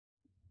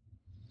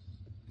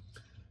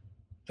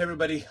Hey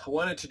everybody, I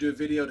wanted to do a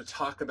video to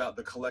talk about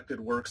the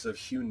collected works of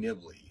Hugh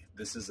Nibley.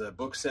 This is a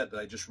book set that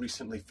I just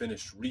recently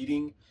finished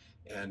reading,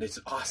 and it's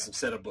an awesome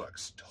set of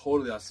books,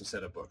 totally awesome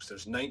set of books.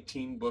 There's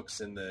 19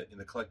 books in the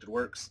collected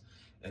works,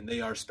 and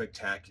they are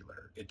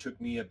spectacular. It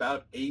took me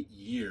about 8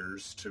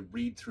 years to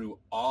read through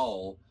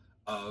all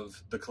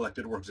of the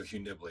collected works of Hugh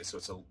Nibley,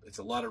 so it's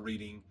a lot of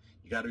reading.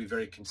 You got to be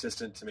very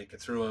consistent to make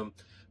it through them,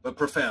 but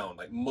profound.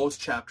 Like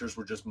most chapters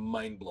were just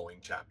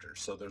mind-blowing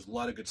chapters, so there's a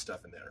lot of good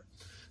stuff in there.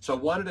 So I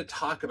wanted to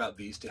talk about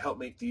these to help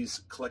make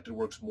these collected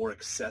works more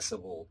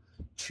accessible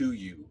to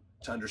you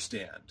to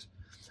understand.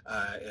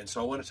 And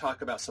so I want to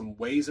talk about some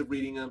ways of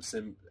reading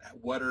them,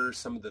 what are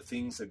some of the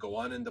things that go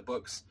on in the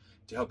books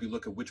to help you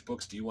look at which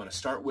books do you want to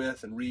start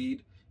with and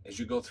read as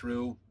you go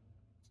through.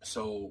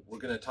 So we're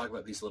going to talk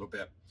about these a little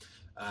bit,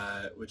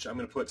 which I'm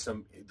going to put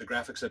the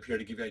graphics up here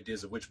to give you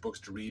ideas of which books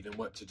to read and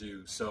what to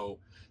do. So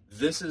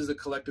this is the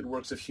collected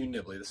works of Hugh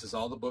Nibley. This is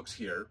all the books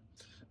here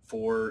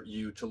for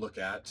you to look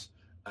at.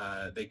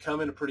 They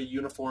come in a pretty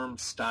uniform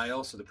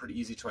style, so they're pretty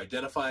easy to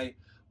identify.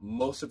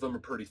 Most of them are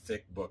pretty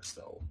thick books,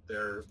 though.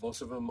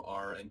 Most of them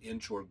are an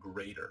inch or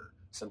greater,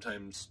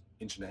 sometimes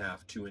 1.5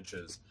 inches, 2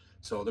 inches.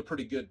 So they're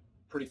pretty good,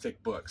 pretty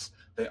thick books.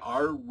 They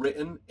are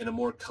written in a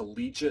more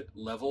collegiate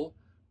level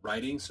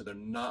writing, so they're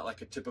not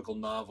like a typical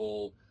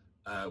novel,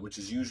 which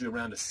is usually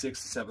around a 6th,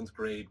 7th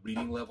grade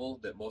reading level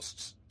that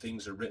most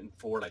things are written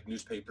for, like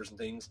newspapers and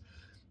things.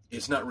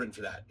 It's not written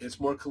for that.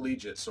 It's more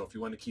collegiate, so if you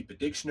want to keep a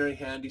dictionary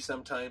handy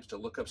sometimes to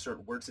look up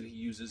certain words that he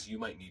uses, you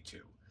might need to.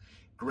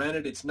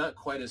 Granted, it's not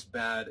quite as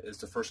bad as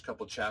the first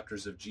couple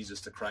chapters of Jesus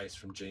to Christ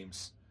from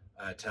James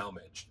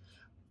Talmage,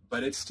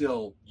 but it's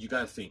still, you got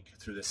to think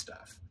through this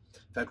stuff.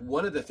 In fact,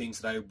 one of the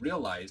things that I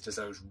realized as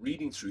I was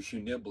reading through Hugh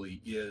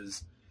Nibley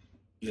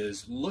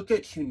is look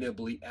at Hugh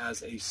Nibley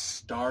as a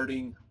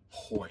starting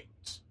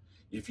point.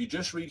 If you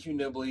just read Hugh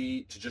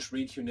Nibley to just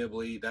read Hugh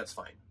Nibley, that's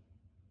fine.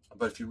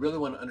 But if you really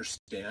want to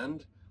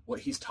understand what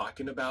he's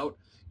talking about,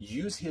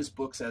 use his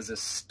books as a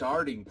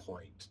starting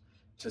point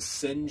to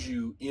send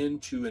you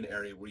into an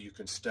area where you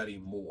can study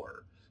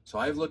more. So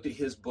I've looked at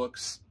his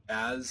books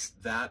as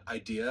that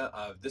idea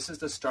of this is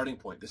the starting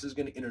point. This is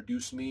going to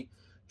introduce me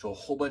to a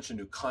whole bunch of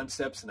new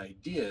concepts and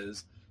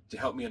ideas to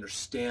help me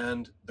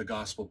understand the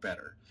gospel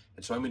better.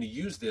 And so I'm going to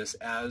use this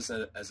as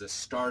a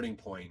starting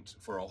point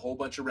for a whole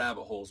bunch of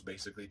rabbit holes,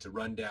 basically, to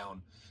run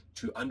down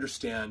to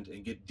understand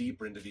and get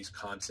deeper into these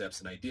concepts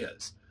and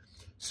ideas.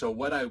 So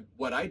what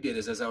I did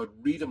is, as I would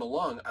read them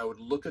along, I would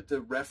look at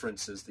the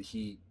references that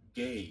he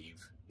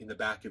gave in the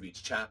back of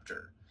each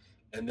chapter,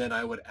 and then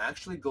I would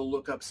actually go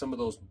look up some of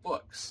those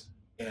books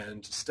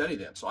and study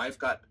them. So I've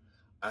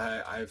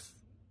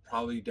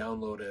probably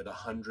downloaded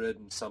 100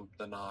 and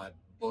something odd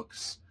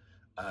books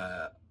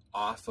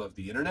off of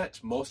the internet.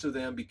 Most of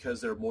them, because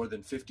they're more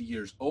than 50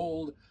 years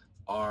old,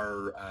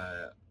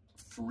 are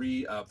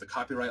free of the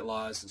copyright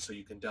laws, and so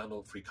you can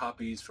download free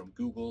copies from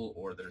Google,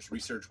 or there's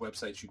research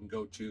websites you can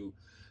go to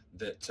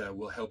that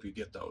will help you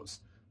get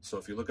those. So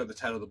if you look up the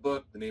title of the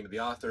book, the name of the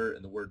author,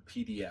 and the word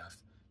PDF,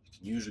 you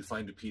can usually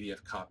find a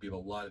PDF copy of a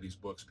lot of these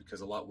books,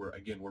 because a lot were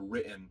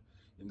written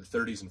in the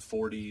 30s and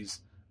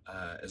 40s,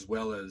 as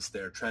well as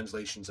their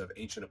translations of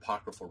ancient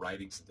apocryphal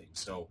writings and things.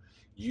 So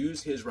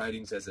use his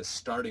writings as a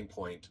starting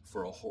point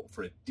for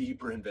a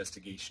deeper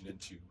investigation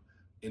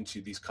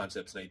into these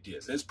concepts and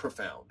ideas. It's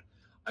profound.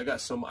 I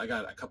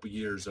got a couple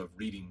years of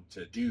reading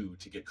to do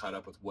to get caught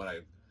up with what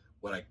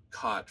I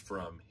caught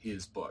from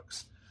his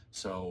books.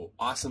 So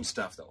awesome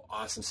stuff, though.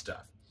 Awesome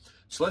stuff.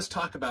 So let's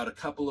talk about a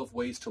couple of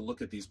ways to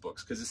look at these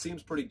books, because it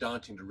seems pretty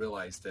daunting to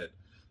realize that,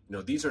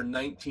 these are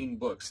 19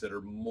 books that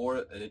are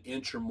more than 1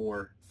 inch or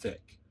more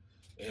thick,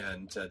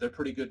 and they're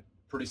pretty good,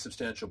 pretty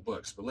substantial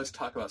books. But let's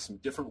talk about some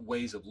different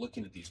ways of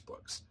looking at these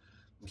books.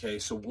 Okay,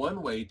 so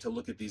one way to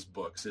look at these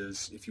books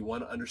is if you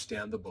want to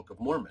understand the Book of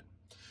Mormon.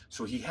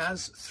 So he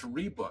has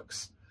 3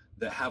 books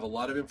that have a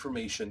lot of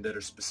information that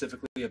are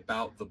specifically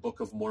about the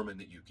Book of Mormon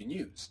that you can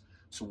use.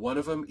 So one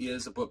of them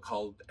is a book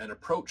called An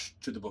Approach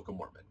to the Book of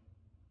Mormon.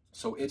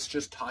 So it's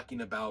just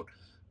talking about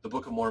the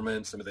Book of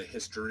Mormon, some of the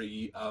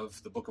history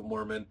of the Book of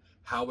Mormon,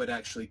 how it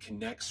actually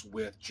connects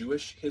with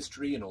Jewish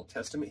history and Old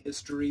Testament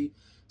history,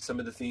 some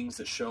of the things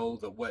that show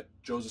that what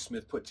Joseph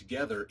Smith put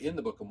together in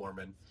the Book of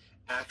Mormon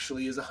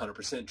actually is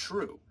 100%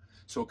 true.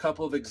 So a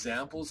couple of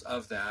examples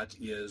of that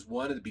is,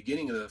 one, at the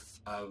beginning of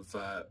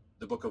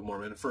the Book of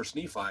Mormon, 1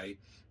 Nephi,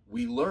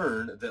 we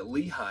learn that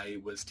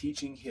Lehi was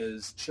teaching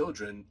his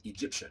children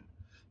Egyptian.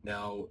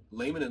 Now,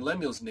 Laman and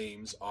Lemuel's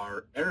names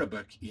are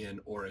Arabic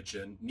in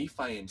origin.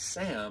 Nephi and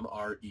Sam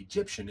are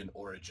Egyptian in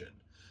origin.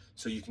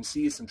 So you can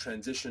see some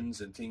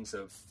transitions and things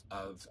of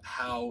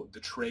how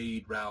the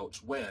trade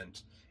routes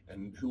went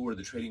and who were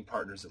the trading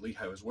partners that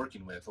Lehi was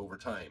working with over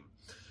time.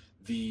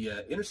 The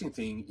interesting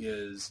thing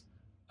is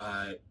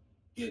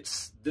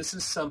this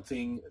is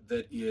something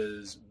that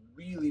is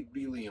really,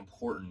 really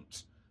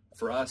important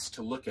for us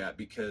to look at,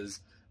 because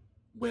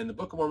when the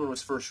Book of Mormon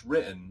was first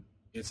written,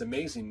 it's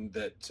amazing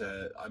that,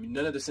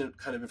 none of this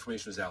kind of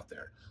information was out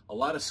there. A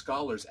lot of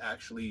scholars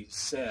actually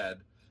said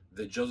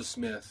that Joseph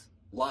Smith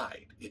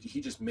lied.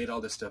 He just made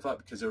all this stuff up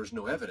because there was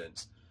no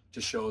evidence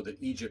to show that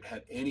Egypt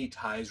had any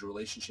ties or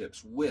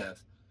relationships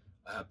with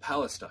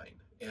Palestine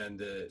and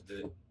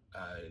the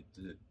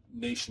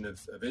nation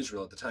of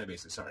Israel at the time,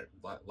 basically. Sorry,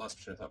 lost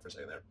my train of thought for a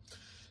second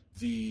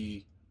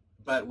there.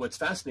 But what's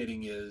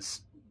fascinating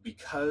is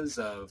because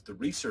of the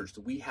research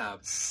that we have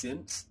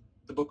since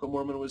the Book of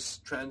Mormon was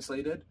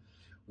translated,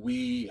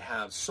 we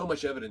have so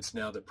much evidence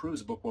now that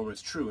proves the Book of Mormon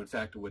is true. In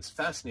fact, what's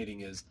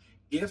fascinating is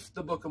if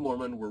the Book of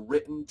Mormon were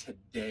written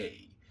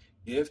today,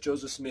 if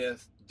Joseph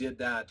Smith did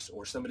that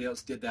or somebody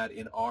else did that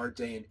in our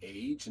day and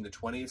age, in the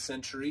 20th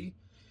century,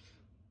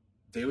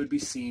 they would be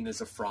seen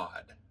as a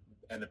fraud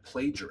and a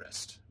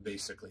plagiarist,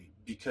 basically,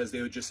 because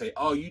they would just say,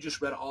 oh, you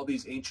just read all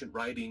these ancient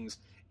writings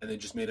and then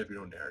just made up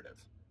your own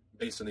narrative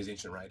based on these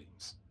ancient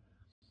writings.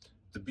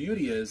 The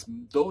beauty is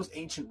those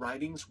ancient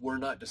writings were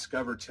not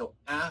discovered till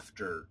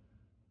after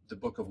the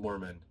Book of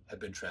Mormon had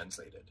been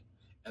translated.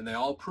 And they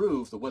all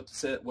prove that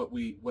what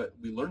we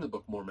learn in the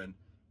Book of Mormon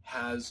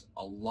has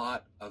a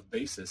lot of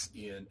basis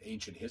in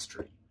ancient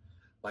history.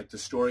 Like the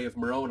story of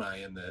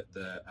Moroni and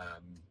the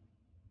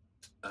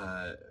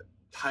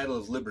title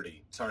of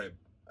liberty. Sorry,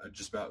 I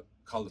just about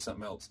called it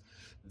something else.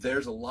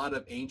 There's a lot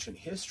of ancient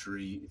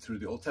history through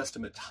the Old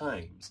Testament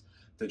times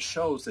that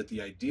shows that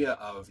the idea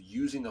of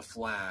using a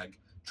flag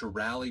to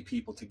rally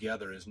people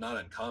together is not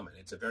uncommon.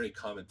 It's a very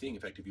common thing.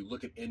 In fact, if you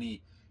look at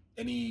any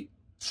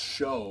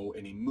show,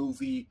 any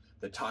movie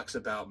that talks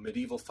about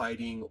medieval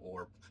fighting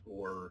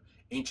or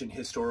ancient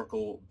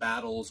historical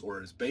battles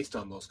or is based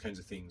on those kinds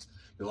of things,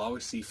 you'll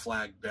always see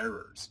flag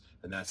bearers.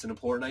 And that's an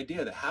important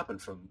idea that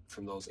happened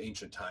from those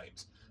ancient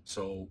times.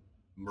 So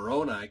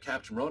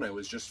Captain Moroni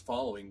was just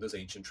following those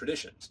ancient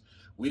traditions.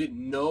 We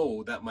didn't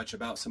know that much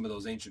about some of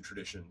those ancient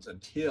traditions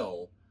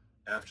until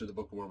after the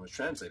Book of Mormon was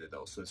translated,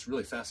 though. So it's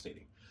really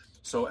fascinating.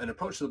 So An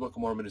Approach to the Book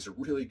of Mormon is a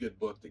really good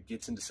book that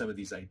gets into some of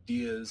these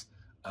ideas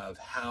of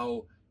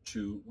how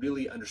to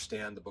really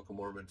understand the Book of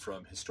Mormon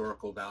from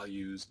historical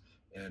values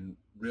and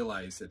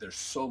realize that there's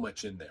so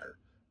much in there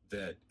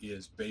that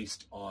is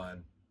based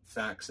on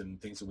facts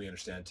and things that we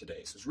understand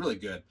today. So it's really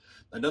good.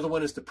 Another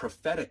one is the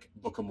Prophetic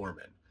Book of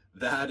Mormon.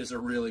 That is a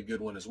really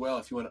good one as well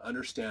if you want to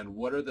understand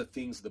what are the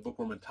things the Book of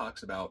Mormon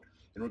talks about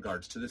in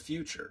regards to the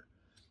future.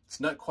 It's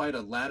not quite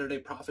a Latter-day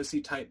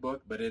Prophecy type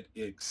book, but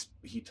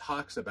he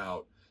talks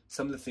about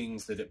some of the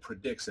things that it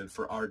predicts and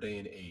for our day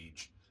and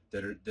age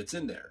that's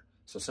in there.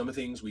 So some of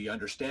the things we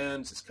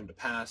understand, it's come to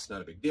pass,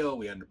 not a big deal,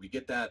 we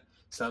get that,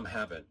 some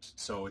haven't.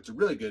 So it's a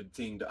really good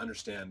thing to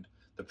understand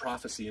the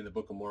prophecy in the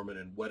Book of Mormon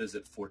and what does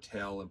it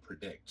foretell and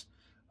predict.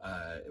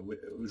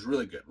 It was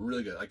really good,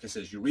 really good. Like I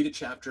said, you read a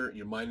chapter,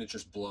 your mind is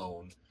just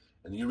blown.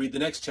 And then you read the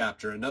next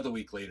chapter, another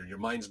week later, your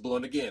mind's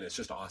blown again. It's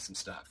just awesome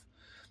stuff.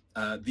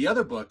 The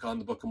other book on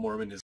the Book of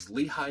Mormon is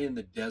Lehi in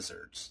the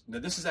Desert. Now,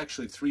 this is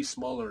actually 3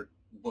 smaller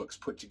books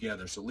put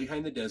together. So Lehi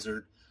in the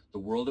Desert, The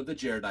World of the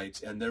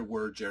Jaredites, and There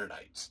Were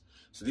Jaredites.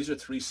 So these are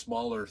 3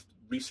 smaller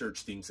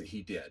research things that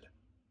he did.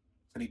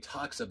 And he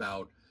talks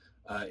about,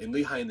 in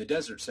Lehi in the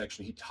Desert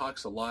section, he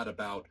talks a lot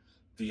about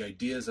the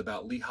ideas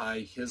about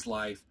Lehi, his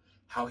life,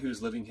 how he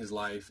was living his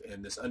life,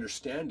 and this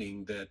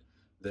understanding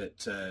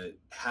that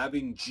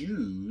having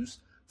Jews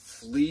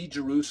flee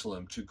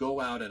Jerusalem to go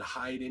out and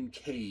hide in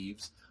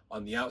caves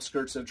on the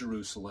outskirts of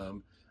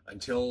Jerusalem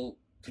until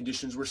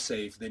conditions were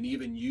safe, then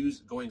even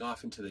going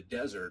off into the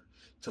desert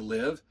to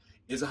live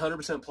is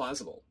 100%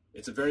 plausible.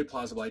 It's a very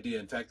plausible idea.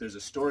 In fact, there's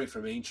a story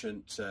from the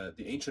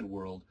ancient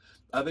world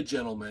of a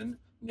gentleman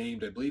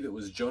named, I believe it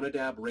was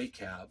Jonadab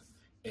Rechab,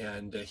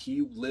 and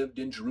he lived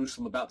in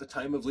Jerusalem about the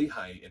time of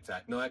Lehi. In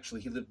fact, no,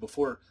 actually, he lived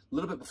a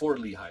little bit before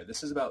Lehi.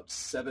 This is about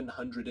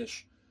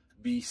 700-ish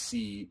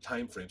BC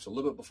time frame, so a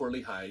little bit before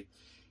Lehi.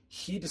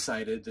 He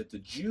decided that the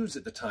Jews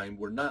at the time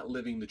were not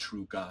living the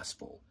true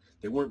gospel.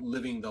 They weren't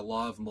living the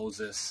law of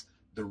Moses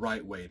the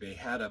right way. They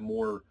had a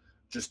more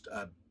just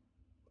a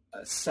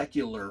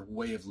secular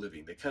way of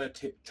living. They kind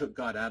of took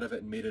God out of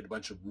it and made it a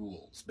bunch of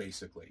rules,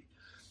 basically.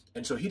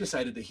 And so he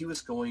decided that he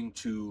was going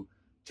to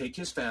take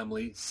his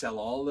family, sell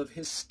all of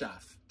his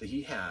stuff that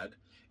he had,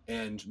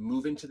 and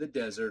move into the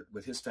desert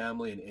with his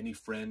family and any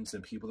friends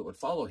and people that would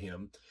follow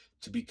him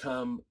to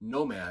become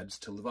nomads,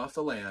 to live off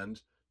the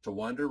land, to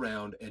wander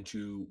around, and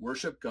to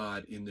worship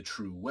God in the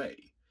true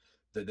way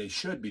that they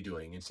should be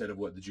doing instead of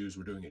what the Jews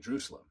were doing at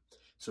Jerusalem.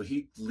 So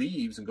he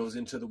leaves and goes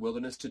into the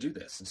wilderness to do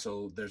this. And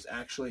so there's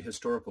actually a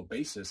historical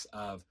basis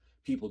of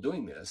people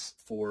doing this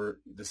for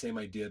the same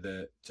idea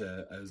that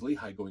as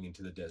Lehi going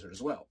into the desert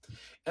as well.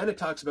 And it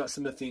talks about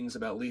some of the things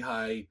about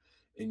Lehi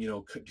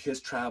and, his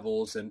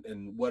travels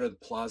and what are the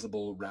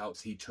plausible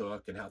routes he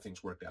took and how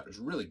things worked out. It was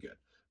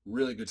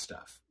really good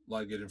stuff. A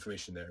lot of good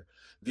information there.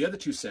 The other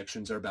 2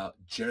 sections are about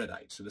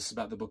Jaredites. So this is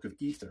about the book of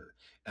Ether.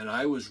 And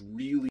I was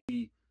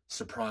really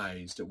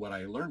surprised at what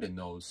I learned in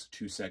those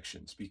 2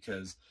 sections,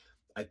 because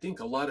I think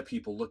a lot of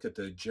people look at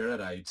the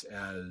Jaredites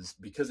as,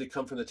 because they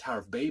come from the Tower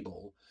of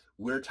Babel,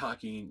 we're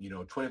talking,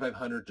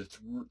 2500 to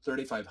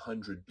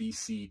 3500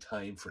 BC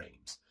time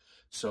frames.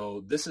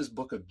 So this is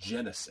book of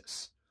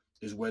Genesis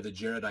is where the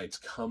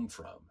Jaredites come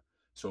from.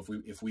 So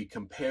if we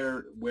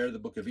compare where the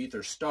book of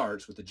Ether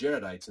starts with the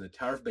Jaredites and the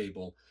Tower of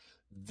Babel,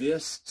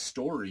 this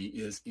story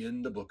is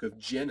in the book of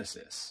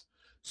Genesis.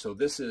 So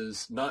this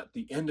is not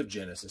the end of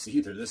Genesis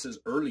either. This is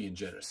early in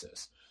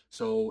Genesis.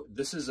 So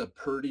this is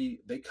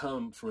they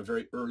come from a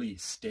very early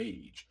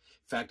stage.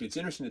 In fact, it's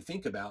interesting to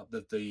think about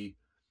that the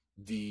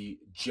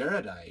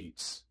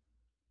Jaredites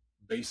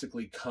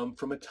basically come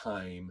from a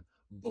time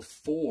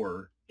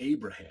before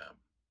Abraham.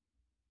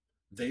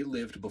 They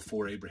lived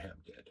before Abraham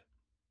did.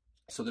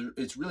 So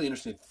it's really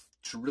interesting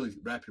to really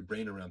wrap your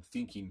brain around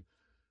thinking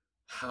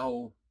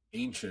how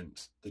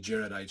ancient the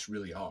Jaredites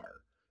really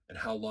are and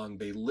how long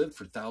they lived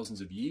for thousands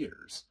of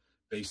years,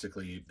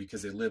 basically,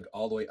 because they lived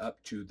all the way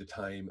up to the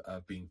time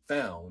of being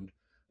found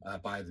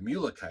by the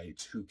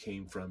Mulekites, who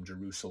came from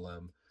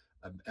Jerusalem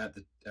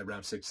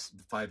around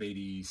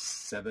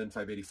 587,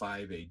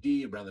 585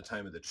 AD, around the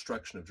time of the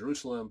destruction of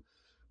Jerusalem,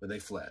 when they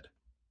fled,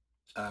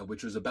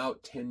 which was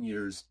about 10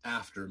 years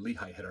after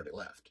Lehi had already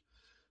left.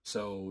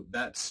 So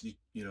that's, you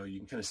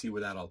can kind of see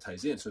where that all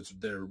ties in. So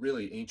they're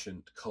really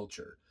ancient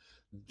culture.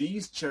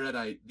 These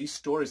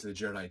stories of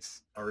the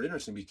Jaredites are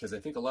interesting because I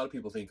think a lot of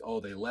people think, oh,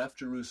 they left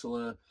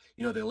Jerusalem,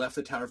 they left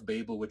the Tower of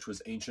Babel, which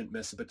was ancient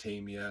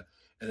Mesopotamia,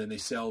 and then they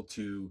sailed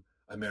to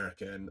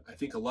America. And I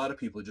think a lot of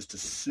people just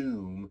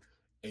assume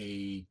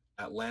a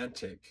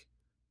Atlantic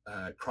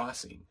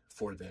crossing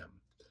for them.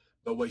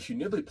 But what Hugh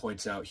Nibley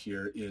points out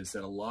here is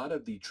that a lot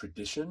of the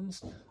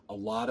traditions, a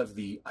lot of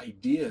the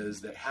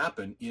ideas that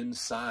happen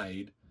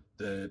inside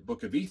the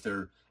Book of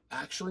Ether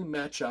actually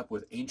match up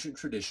with ancient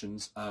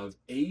traditions of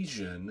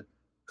Asian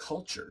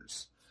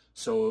cultures.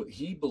 So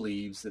he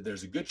believes that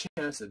there's a good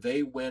chance that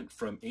they went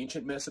from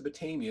ancient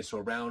Mesopotamia, so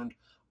around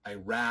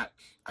Iraq,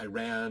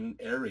 Iran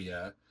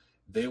area,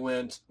 they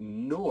went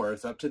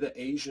north up to the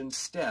Asian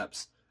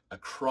steppes,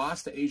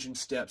 across the Asian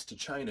steppes to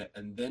China,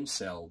 and then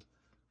sailed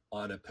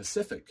on a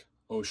Pacific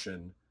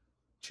Ocean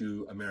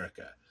to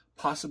America.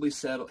 Possibly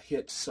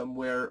hit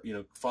somewhere,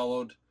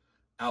 followed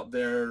out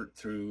there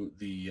through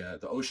the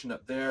ocean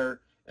up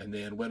there, and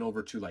then went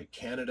over to like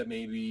Canada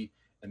maybe,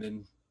 and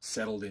then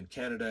settled in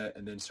Canada,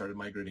 and then started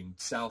migrating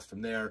south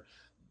from there.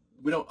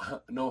 We don't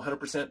know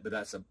 100%, but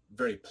that's a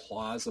very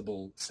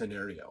plausible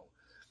scenario.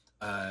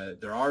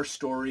 There are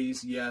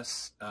stories,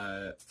 yes,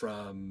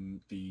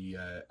 from the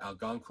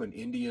Algonquin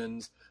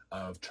Indians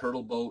of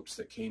turtle boats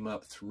that came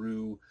up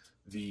through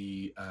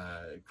the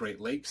Great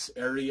Lakes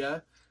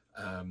area.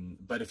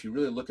 But if you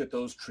really look at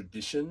those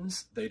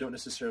traditions, they don't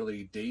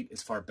necessarily date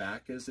as far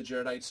back as the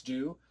Jaredites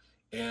do.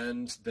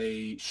 And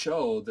they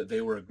show that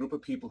they were a group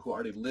of people who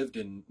already lived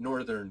in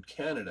northern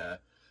Canada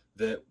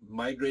that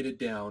migrated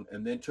down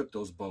and then took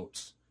those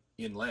boats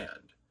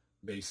inland,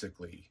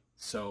 basically.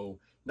 So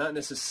not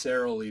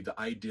necessarily the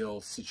ideal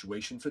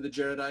situation for the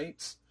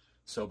Jaredites.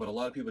 But a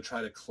lot of people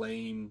try to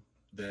claim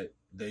that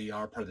they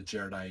are part of the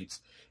Jaredites.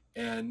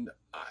 And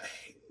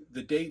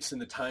the dates and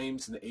the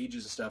times and the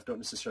ages and stuff don't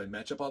necessarily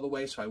match up all the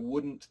way. So I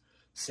wouldn't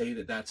say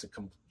that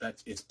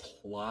it's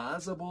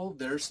plausible.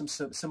 There's some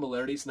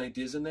similarities and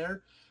ideas in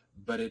there,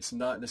 but it's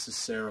not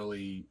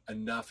necessarily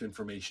enough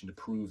information to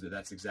prove that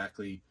that's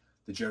exactly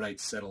the Jaredites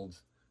settled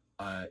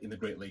in the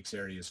Great Lakes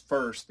areas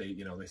first. They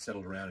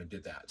settled around and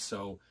did that.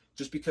 So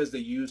just because they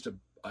used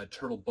a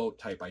turtle boat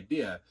type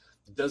idea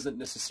doesn't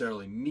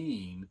necessarily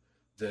mean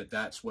that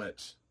that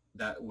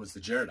was the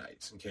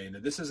Jaredites. Okay, now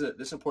this is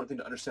this important thing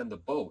to understand the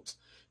boats,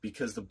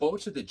 because the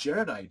boats that the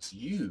Jaredites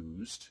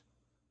used,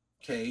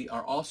 okay,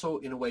 are also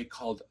in a way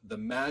called the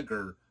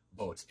Magur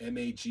boats.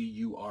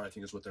 M-A-G-U-R, I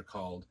think is what they're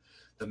called,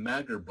 the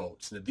Magur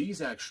boats. Now these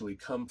actually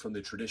come from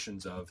the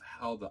traditions of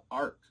how the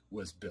Ark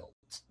was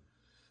built.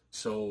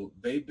 So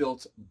they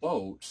built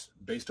boats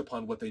based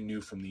upon what they knew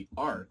from the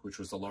Ark, which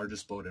was the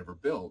largest boat ever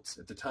built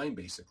at the time,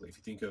 basically. If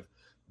you think of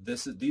the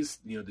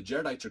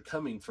Jaredites are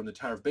coming from the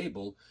Tower of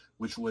Babel,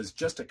 which was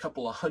just a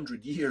couple of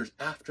hundred years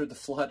after the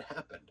flood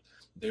happened.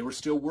 They were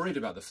still worried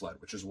about the flood,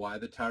 which is why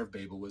the Tower of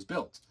Babel was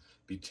built,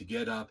 to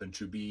get up and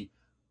to be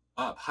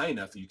up high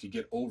enough that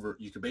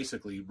you could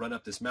basically run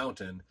up this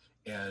mountain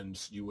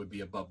and you would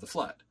be above the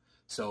flood.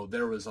 So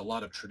there was a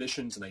lot of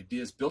traditions and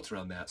ideas built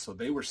around that. So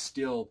they were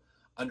still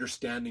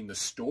understanding the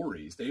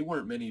stories. They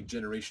weren't many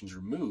generations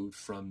removed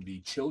from the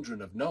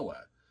children of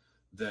Noah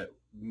that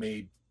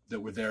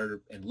were there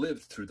and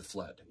lived through the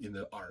flood in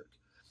the Ark.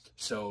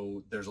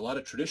 So there's a lot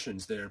of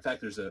traditions there. In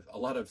fact, there's a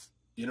lot of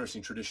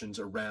interesting traditions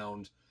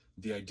around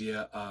the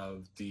idea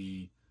of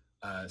the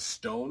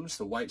stones,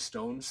 the white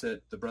stones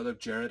that the brother of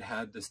Jared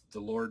had the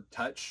Lord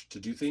touch to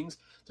do things.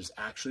 There's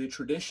actually a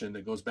tradition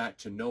that goes back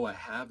to Noah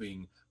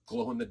having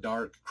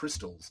glow-in-the-dark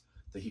crystals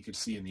that he could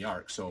see in the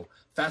Ark. So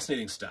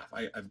fascinating stuff.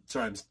 I'm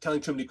sorry, I'm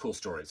telling too many cool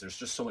stories. There's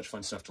just so much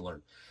fun stuff to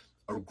learn.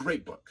 A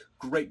great book,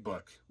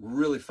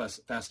 really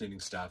fascinating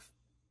stuff.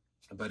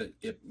 But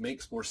it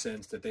makes more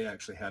sense that they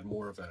actually had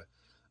more of a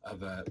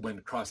went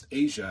across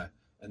Asia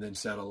and then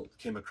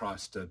came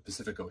across the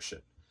Pacific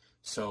Ocean.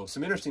 So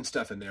some interesting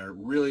stuff in there,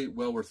 really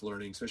well worth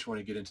learning, especially when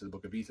you get into the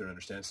Book of Ether and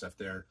understand stuff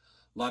there.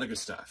 A lot of good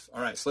stuff.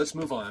 All right, so let's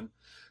move on.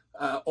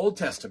 Old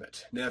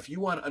Testament. Now, if you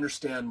want to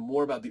understand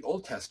more about the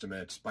Old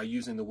Testament by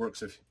using the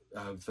works of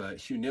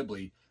Hugh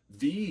Nibley,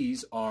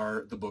 these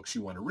are the books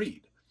you want to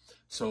read.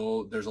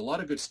 So there's a lot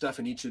of good stuff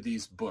in each of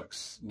these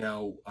books.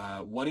 Now,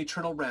 One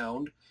Eternal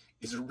Round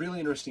is a really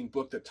interesting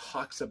book that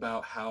talks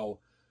about how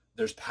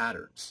there's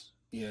patterns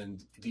in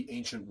the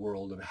ancient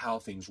world of how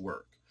things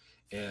work,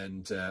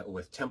 and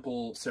with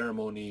temple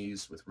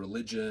ceremonies, with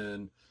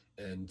religion,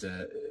 and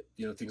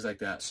things like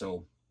that.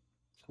 So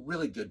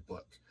really good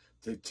book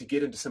to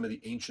get into some of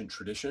the ancient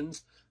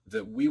traditions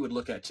that we would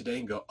look at today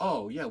and go,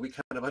 oh yeah, we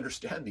kind of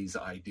understand these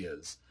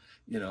ideas,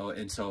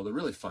 and so they're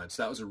really fun.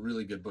 So that was a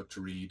really good book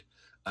to read.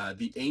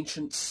 The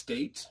Ancient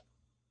State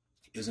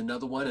is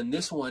another one, and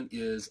this one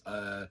is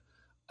a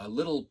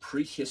little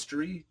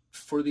prehistory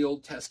for the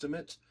Old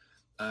Testament,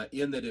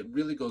 in that it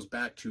really goes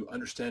back to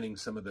understanding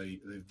some of the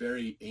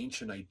very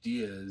ancient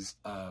ideas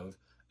of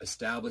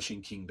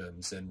establishing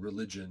kingdoms and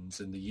religions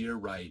and the year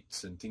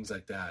rites and things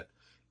like that,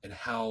 and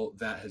how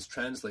that has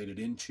translated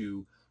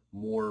into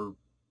more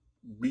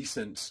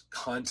recent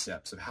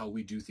concepts of how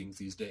we do things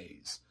these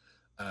days,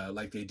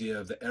 like the idea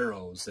of the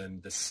arrows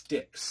and the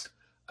sticks.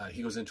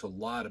 He goes into a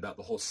lot about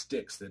the whole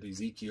sticks that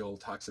Ezekiel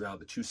talks about,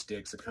 the two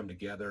sticks that come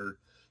together,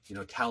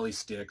 tally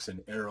sticks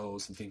and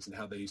arrows and things, and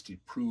how they used to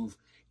prove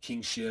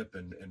kingship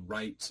and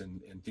rights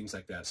and things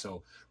like that.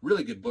 So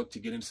really good book to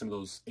get into some of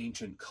those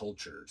ancient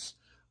cultures.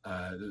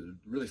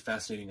 Really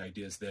fascinating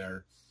ideas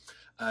there.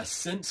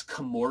 Since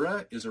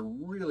Cumorah is a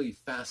really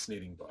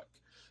fascinating book.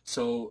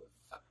 So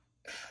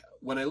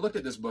when I looked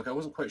at this book, I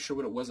wasn't quite sure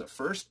what it was at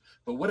first,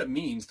 but what it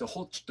means, the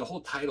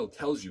whole title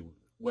tells you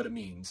what it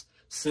means.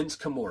 Since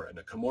Cumorah.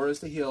 Now, Cumorah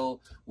is the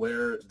hill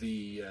where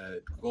the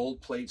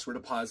gold plates were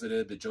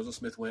deposited that Joseph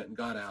Smith went and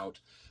got out.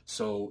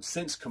 So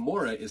since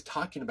Cumorah is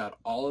talking about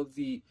all of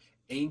the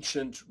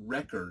ancient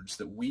records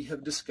that we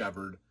have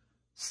discovered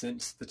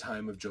since the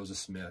time of Joseph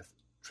Smith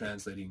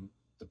translating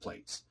the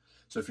plates.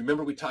 So if you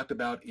remember, we talked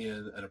about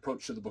in an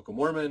approach to the Book of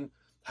Mormon,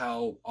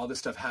 how all this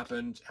stuff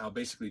happened, how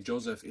basically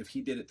Joseph, if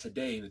he did it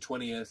today in the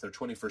 20th or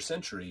 21st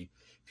century,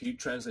 if he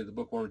translated the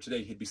Book of Mormon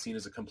today, he'd be seen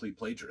as a complete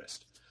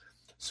plagiarist.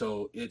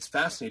 So it's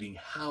fascinating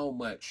how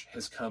much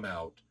has come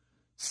out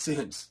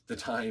since the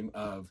time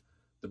of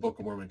the Book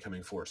of Mormon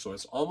coming forth. So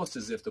it's almost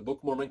as if the Book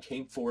of Mormon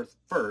came forth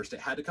first, it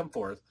had to come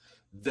forth,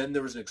 then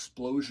there was an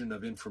explosion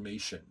of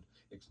information.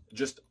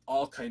 Just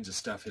all kinds of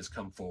stuff has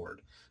come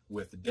forward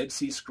with the Dead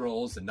Sea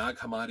Scrolls, the Nag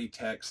Hammadi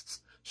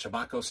texts,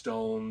 Shabako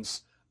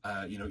stones,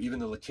 even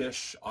the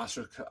Lachish,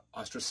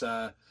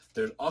 Ostrasa.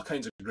 There's all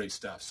kinds of great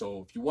stuff.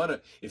 So if you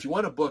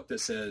want a book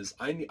that says,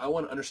 I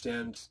want to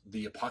understand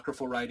the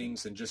apocryphal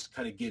writings and just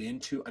kind of get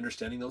into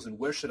understanding those, and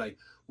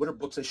what are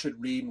books I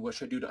should read and what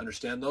should I do to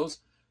understand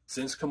those?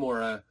 Since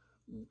Cumorah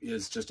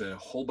is just a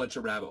whole bunch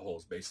of rabbit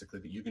holes, basically,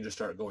 that you can just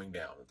start going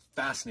down.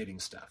 Fascinating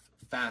stuff.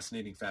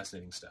 Fascinating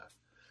stuff.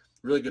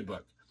 Really good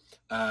book.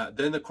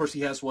 Then, of course,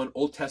 he has one,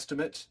 Old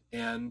Testament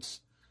and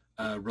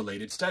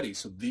related studies.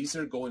 So these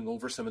are going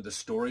over some of the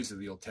stories of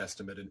the Old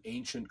Testament and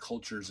ancient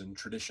cultures and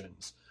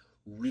traditions.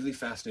 Really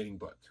fascinating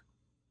book.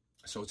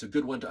 So it's a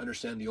good one to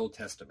understand the Old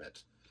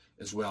Testament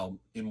as well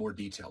in more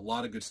detail. A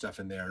lot of good stuff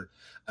in there.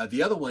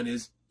 The other one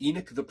is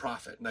Enoch the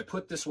Prophet. And I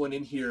put this one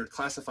in here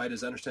classified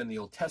as Understanding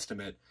the Old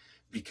Testament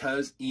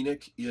because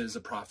Enoch is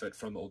a prophet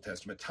from Old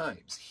Testament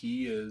times.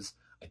 He is,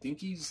 I think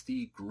he's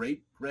the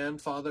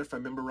great-grandfather, if I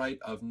remember right,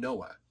 of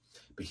Noah.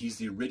 But he's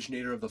the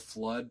originator of the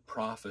flood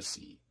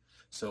prophecy.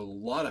 So a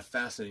lot of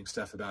fascinating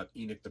stuff about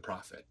Enoch the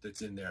Prophet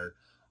that's in there.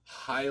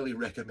 Highly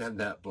recommend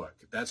that book.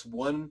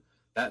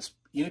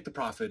 Enoch the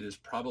Prophet is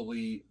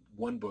probably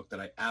one book that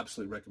I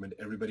absolutely recommend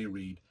everybody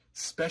read,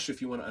 especially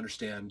if you want to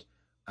understand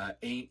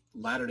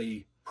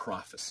Latter-day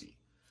prophecy.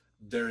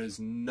 There is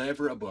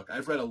never a book.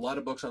 I've read a lot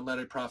of books on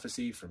Latter-day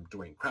prophecy from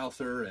Dwayne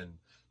Crowther and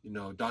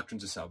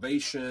Doctrines of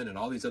Salvation and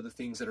all these other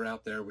things that are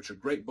out there, which are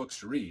great books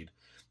to read.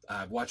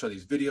 I've watched all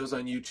these videos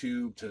on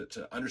YouTube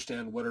to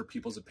understand what are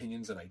people's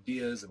opinions and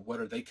ideas and what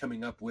are they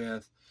coming up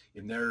with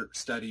in their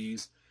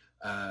studies.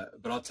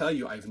 But I'll tell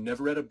you, I've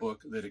never read a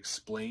book that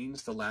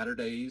explains the latter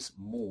days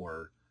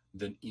more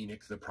than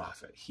Enoch the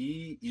Prophet.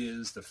 He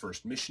is the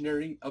first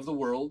missionary of the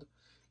world.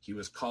 He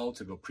was called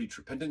to go preach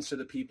repentance to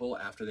the people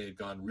after they had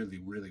gone really,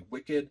 really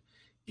wicked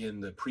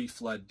in the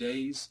pre-flood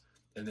days.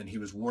 And then he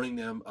was warning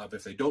them of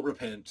if they don't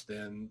repent,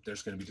 then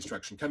there's going to be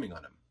destruction coming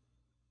on them.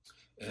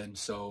 And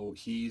so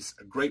he's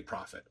a great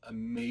prophet.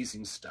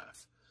 Amazing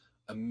stuff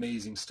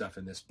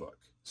in this book.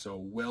 So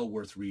well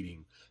worth reading.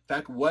 In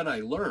fact, one of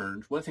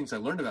the things I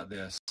learned about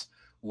this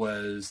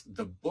was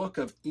the book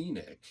of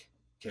Enoch,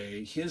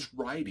 okay, his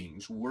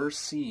writings were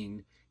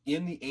seen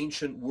in the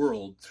ancient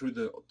world through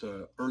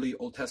the early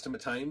Old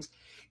Testament times.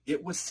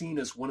 It was seen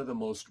as one of the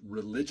most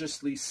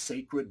religiously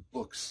sacred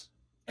books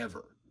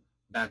ever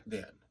back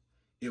then.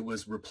 It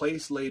was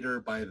replaced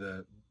later by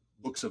the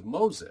books of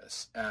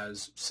Moses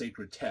as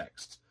sacred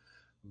texts,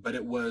 but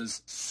it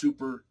was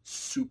super,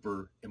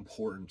 super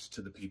important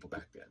to the people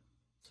back then.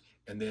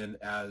 And then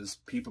as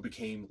people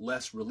became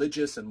less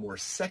religious and more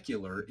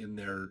secular in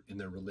their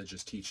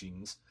religious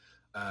teachings,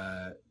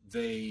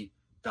 they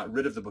got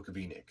rid of the Book of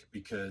Enoch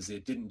because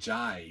it didn't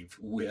jive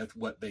with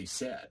what they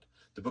said.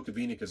 The Book of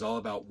Enoch is all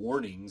about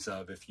warnings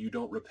of if you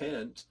don't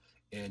repent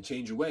and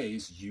change your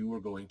ways, you are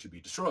going to be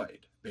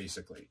destroyed,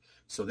 basically.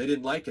 So they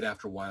didn't like it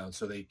after a while, and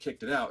so they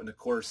kicked it out. And of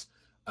course,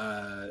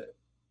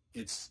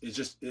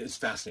 it's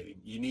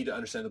fascinating. You need to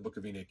understand the Book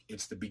of Enoch.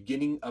 It's the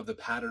beginning of the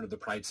pattern of the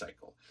pride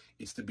cycle.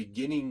 It's the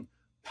beginning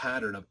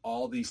pattern of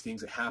all these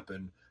things that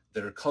happen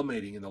that are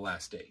culminating in the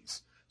last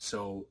days.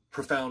 So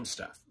profound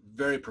stuff,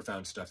 very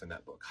profound stuff in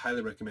that book.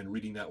 Highly recommend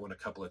reading that one a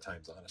couple of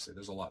times, honestly.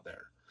 There's a lot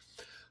there.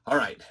 All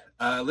right,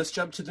 let's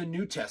jump to the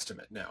New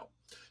Testament now.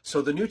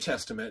 So the New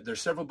Testament,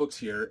 there's several books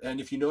here, and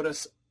if you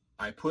notice,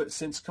 I put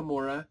Since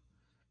Cumorah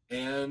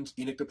and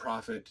Enoch the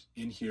Prophet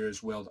in here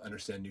as well to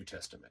understand New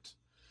Testament.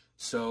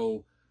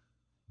 So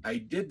I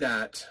did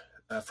that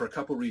for a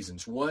couple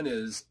reasons. One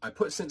is I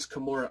put Since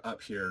Cumorah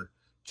up here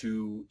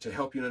to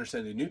help you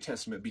understand the New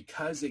Testament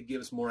because it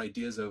gives more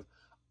ideas of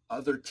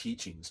other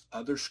teachings,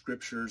 other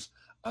scriptures,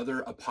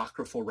 other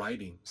apocryphal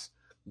writings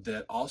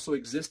that also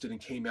existed and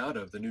came out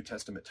of the New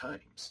Testament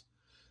times.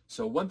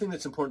 So one thing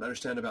that's important to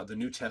understand about the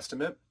New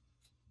Testament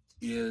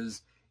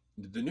is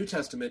the New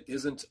Testament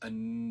isn't a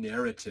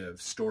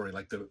narrative story.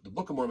 Like the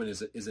Book of Mormon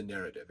is a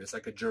narrative. It's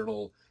like a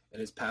journal,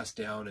 and it's passed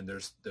down, and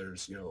there's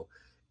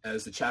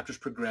as the chapters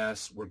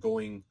progress, we're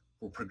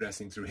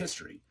progressing through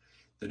history.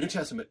 The New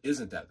Testament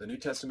isn't that. The New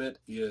Testament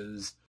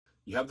is,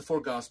 you have the four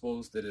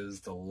Gospels, that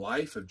is the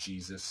life of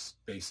Jesus,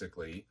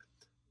 basically,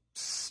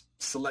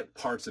 select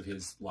parts of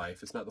his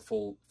life. It's not the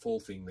full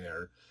thing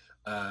there.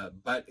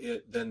 But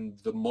then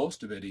the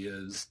most of it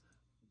is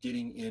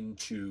getting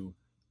into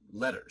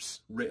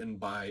letters written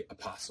by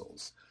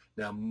apostles.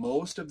 Now,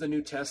 most of the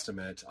New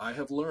Testament, I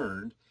have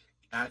learned,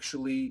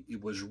 actually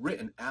it was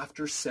written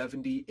after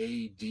 70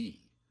 A.D.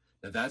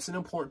 Now, that's an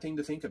important thing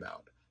to think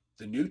about.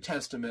 The New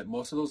Testament,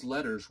 most of those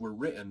letters were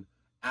written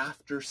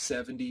after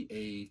 70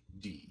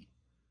 A.D.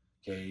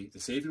 Okay, the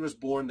Savior was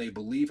born, they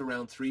believe,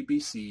 around 3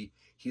 B.C.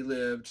 He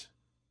lived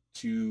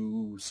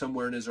to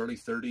somewhere in his early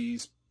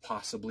 30s,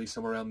 possibly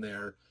somewhere around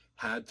there,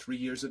 had 3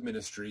 years of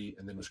ministry,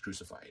 and then was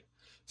crucified.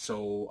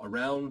 So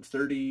around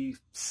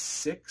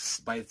 36,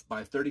 by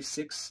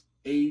 36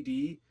 AD,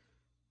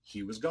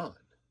 he was gone.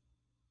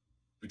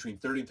 Between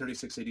 30 and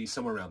 36 AD,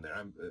 somewhere around there.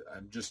 I'm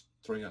just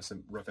throwing out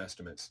some rough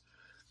estimates.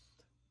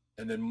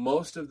 And then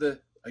most of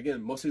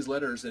these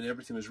letters and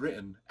everything was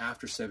written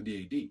after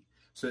 70 AD.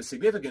 So it's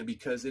significant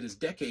because it is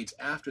decades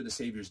after the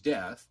Savior's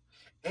death,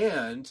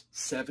 and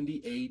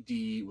 70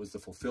 AD was the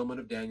fulfillment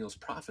of Daniel's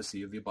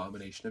prophecy of the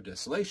abomination of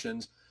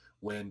desolations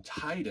when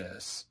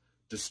Titus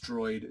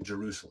destroyed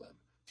Jerusalem.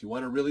 If you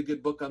want a really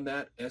good book on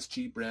that,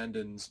 S.G.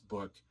 Brandon's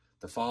book,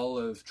 The Fall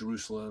of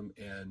Jerusalem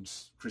and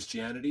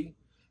Christianity,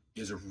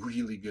 is a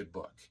really good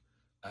book.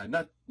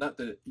 Not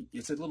that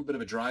it's a little bit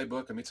of a dry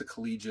book. I mean, it's a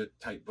collegiate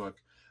type book.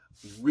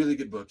 Really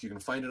good book. You can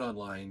find it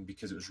online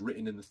because it was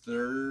written in the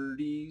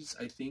 30s,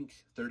 I think,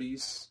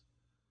 30s,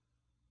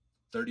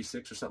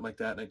 36 or something like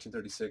that,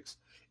 1936.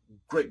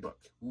 Great book.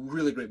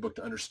 Really great book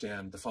to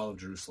understand the fall of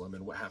Jerusalem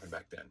and what happened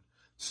back then.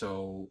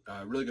 So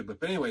really good book.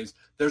 But anyways,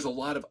 there's a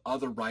lot of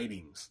other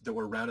writings that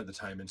were around at the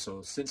time. And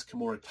so Since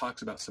Cumorah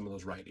talks about some of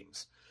those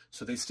writings.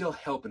 So they still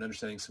help in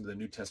understanding some of the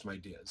New Testament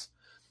ideas.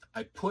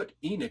 I put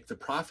Enoch the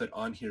prophet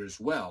on here as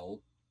well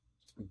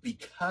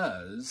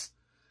because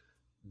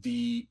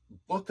the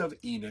book of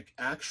Enoch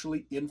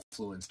actually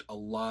influenced a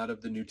lot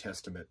of the New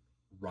Testament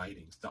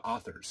writings, the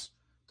authors.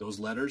 Those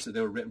letters that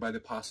they were written by the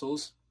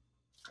apostles,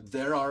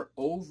 there are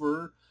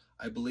over,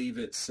 I believe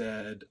it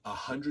said,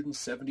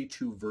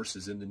 172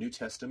 verses in the New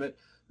Testament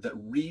that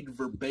read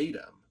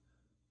verbatim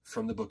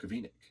from the book of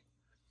Enoch.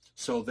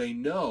 So they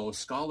know,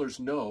 scholars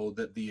know,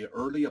 that the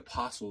early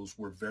apostles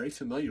were very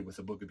familiar with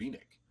the book of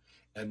Enoch.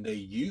 And they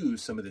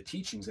use some of the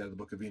teachings out of the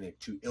book of Enoch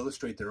to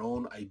illustrate their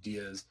own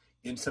ideas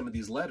in some of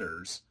these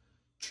letters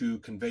to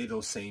convey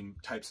those same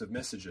types of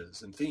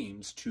messages and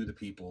themes to the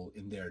people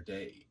in their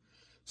day.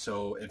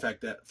 So, in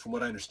fact, that from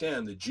what I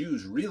understand, the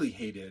Jews really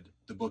hated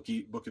the book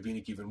of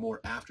Enoch even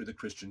more after the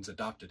Christians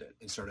adopted it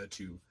and started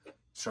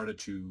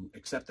to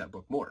accept that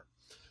book more.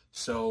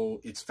 So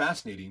it's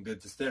fascinating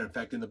that it's there. In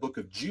fact, in the book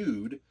of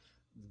Jude,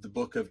 the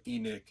book of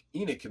Enoch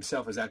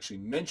himself is actually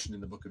mentioned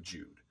in the book of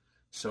Jude.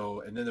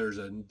 So, and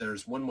then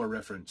there's one more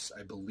reference,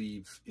 I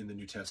believe, in the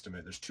New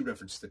Testament. There's two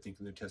references, I think,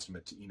 in the New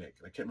Testament to Enoch.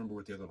 And I can't remember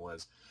what the other one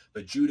was.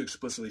 But Jude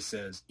explicitly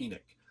says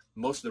Enoch.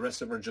 Most of the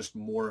rest of them are just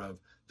more of,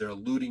 they're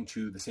alluding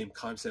to the same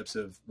concepts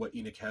of what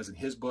Enoch has in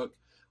his book,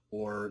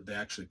 or they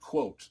actually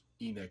quote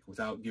Enoch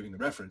without giving the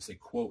reference. They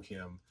quote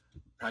him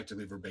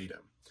practically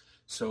verbatim.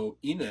 So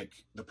Enoch,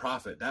 the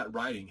prophet, that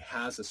writing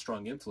has a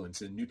strong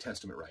influence in New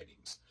Testament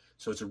writings.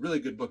 So it's a really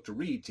good book to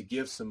read to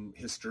give some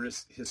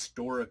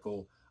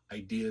historical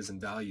ideas and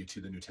value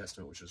to the New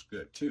Testament, which is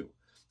good too.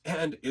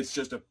 And it's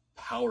just a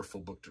powerful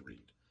book to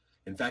read.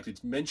 In fact,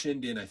 it's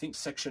mentioned in, I think,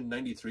 section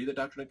 93 of the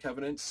Doctrine and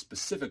Covenants,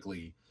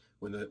 specifically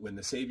when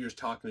the Savior is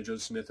talking to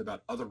Joseph Smith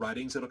about other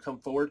writings that will come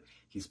forward,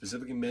 he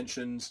specifically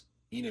mentions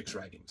Enoch's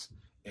writings.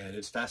 And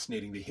it's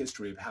fascinating, the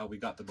history of how we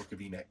got the Book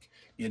of Enoch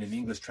in an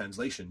English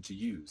translation to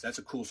use. That's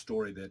a cool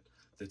story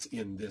that's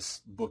in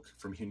this book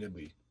from Hugh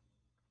Nibley.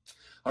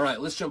 All right,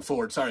 let's jump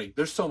forward. Sorry,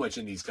 there's so much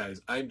in these,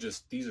 guys.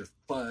 These are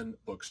fun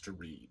books to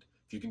read.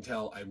 If you can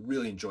tell, I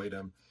really enjoyed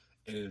them.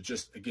 And it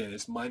just, again,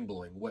 it's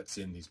mind-blowing what's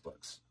in these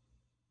books.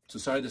 So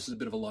sorry, this is a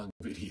bit of a long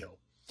video.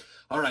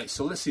 All right,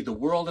 so let's see, The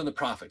World and the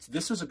Prophets.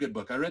 This was a good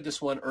book. I read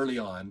this one early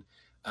on,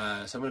 so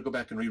I'm going to go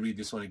back and reread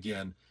this one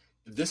again.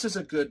 This is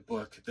a good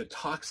book that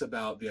talks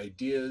about the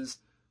ideas,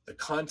 the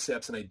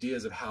concepts and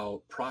ideas of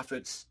how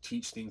prophets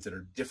teach things that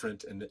are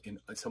different and in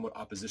somewhat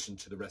opposition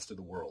to the rest of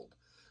the world.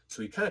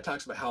 So he kind of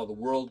talks about how the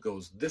world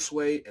goes this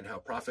way and how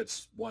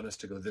prophets want us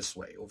to go this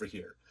way over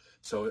here.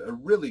 So a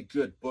really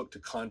good book to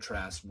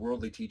contrast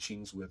worldly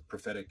teachings with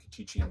prophetic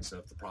teachings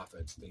of the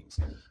prophets, things.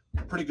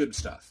 Pretty good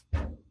stuff.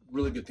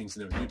 Really good things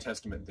in there, New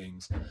Testament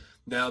things.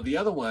 Now, the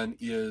other one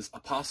is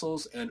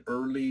Apostles and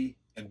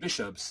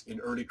Bishops in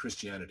Early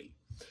Christianity.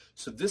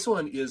 So this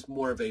one is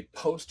more of a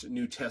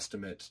post-New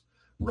Testament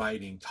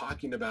writing,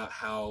 talking about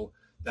how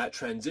that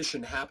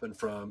transition happened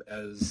from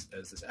as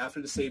this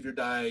after the Savior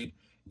died,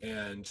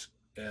 and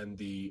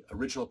the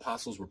original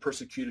apostles were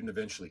persecuted and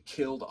eventually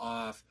killed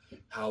off,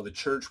 how the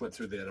church went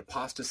through that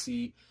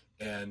apostasy,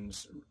 and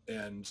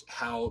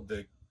how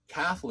the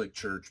Catholic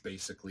Church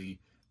basically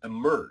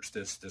emerged,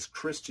 this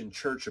Christian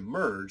church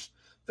emerged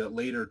that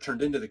later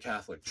turned into the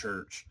Catholic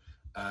Church,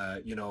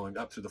 and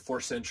up through the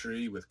 4th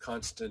century with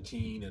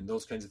Constantine and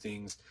those kinds of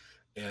things,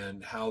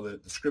 and how the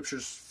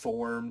scriptures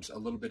formed a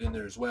little bit in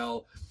there as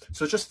well.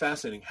 So it's just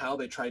fascinating how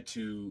they tried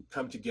to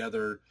come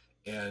together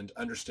and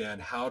understand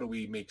how do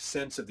we make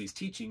sense of these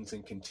teachings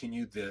and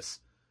continue this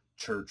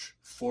church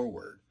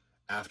forward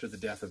after the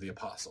death of the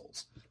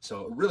apostles.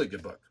 So a really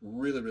good book,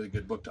 really, really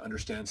good book to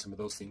understand some of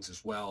those things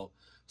as well.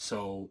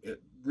 So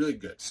really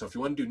good. So if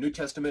you want to do New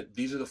Testament,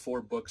 these are the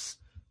 4 books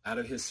out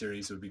of his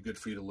series that would be good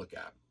for you to look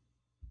at.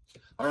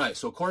 All right,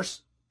 so of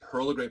course,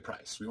 Pearl of Great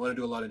Price. We want to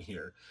do a lot in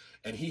here.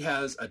 And he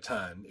has a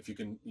ton. If you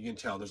can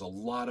tell, there's a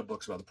lot of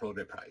books about the Pearl of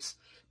Great Price.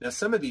 Now,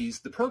 some of these,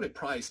 the Pearl of Great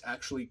Price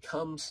actually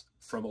comes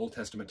from Old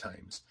Testament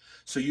times.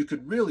 So you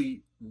could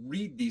really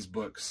read these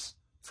books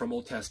from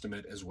Old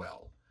Testament as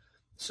well.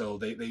 So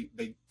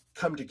they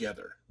come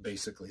together,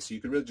 basically. So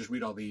you could really just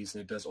read all these,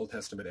 and it does Old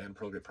Testament and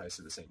Pearl of Great Price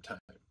at the same time.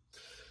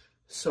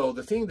 So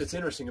the thing that's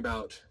interesting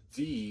about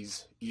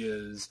these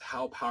is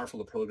how powerful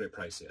the Pearl of Great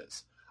Price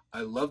is.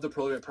 I love the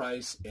Pearl of Great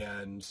Price,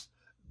 and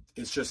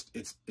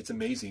it's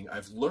amazing.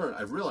 I've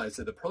realized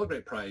that the Pearl of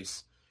Great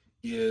Price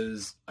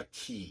is a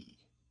key.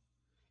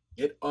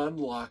 It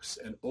unlocks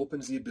and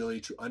opens the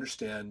ability to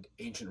understand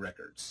ancient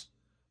records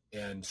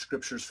and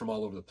scriptures from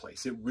all over the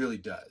place. It really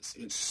does.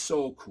 It's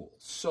so cool.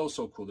 So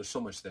cool. There's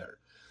so much there.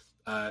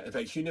 In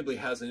fact, Hugh Nibley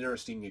has an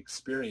interesting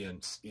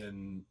experience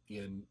in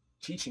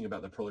teaching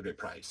about the Pearl of Great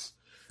Price.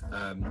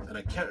 And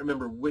I can't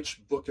remember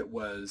which book it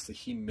was that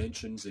he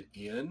mentions it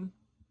in,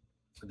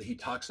 that he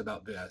talks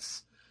about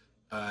this.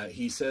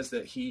 He says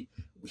that he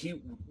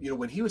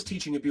when he was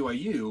teaching at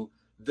BYU,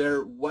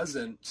 there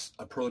wasn't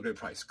a Pearl of Great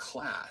Price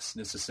class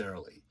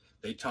necessarily.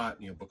 They taught,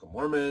 Book of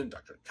Mormon,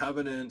 Doctrine and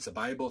Covenants, the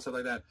Bible, stuff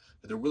like that,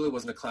 but there really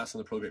wasn't a class on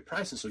the Pearl of Great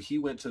Price. And so he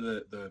went to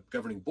the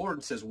governing board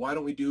and says, why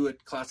don't we do a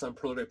class on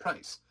Pearl of Great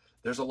Price?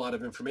 There's a lot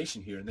of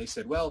information here. And they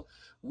said, well,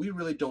 we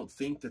really don't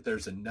think that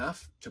there's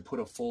enough to put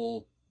a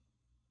full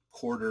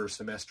quarter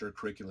semester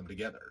curriculum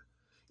together.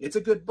 It's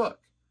a good book,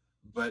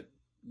 but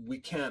we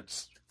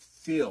can't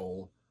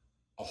fill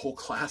a whole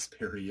class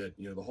period,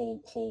 the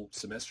whole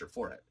semester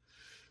for it.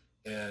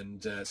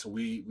 And so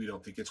we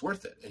don't think it's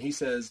worth it. And he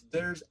says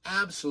there's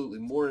absolutely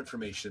more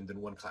information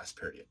than one class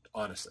period.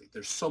 Honestly,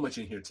 there's so much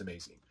in here. It's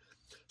amazing.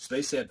 So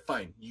they said,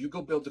 fine, you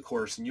go build the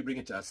course and you bring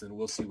it to us and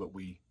we'll see what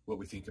we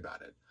think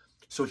about it.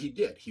 So he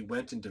did. He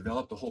went and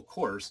developed the whole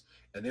course,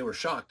 and they were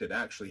shocked at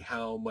actually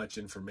how much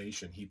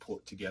information he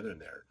put together in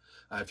there.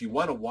 If you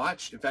want to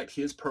watch, in fact,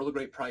 his Pearl of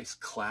Great Price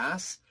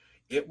class,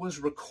 it was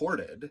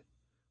recorded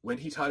when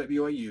he taught at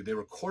BYU. They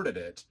recorded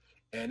it,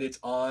 and it's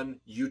on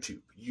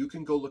YouTube. You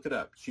can go look it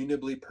up. Hugh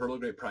Nibley, Pearl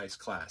of Great Price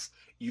class.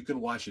 You can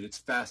watch it. It's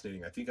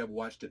fascinating. I think I've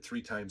watched it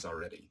 3 times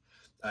already.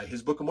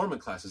 His Book of Mormon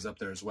class is up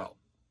there as well.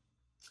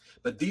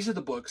 But these are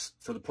the books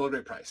for the Pearl of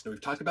Great Price. Now, we've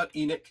talked about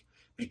Enoch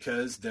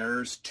because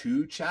there's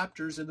 2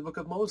 chapters in the Book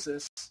of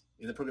Moses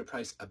in the Pearl of Great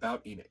Price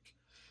about Enoch.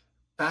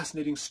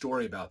 Fascinating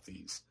story about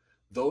these.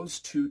 Those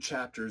 2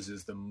 chapters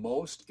is the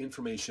most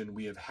information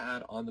we have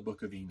had on the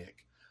Book of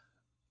Enoch,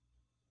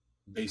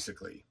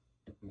 basically.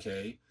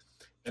 Okay?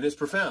 And it's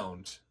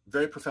profound,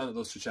 very profound that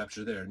those 2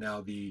 chapters are there.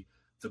 Now, the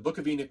Book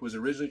of Enoch was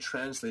originally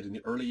translated in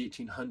the early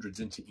 1800s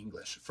into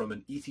English from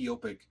an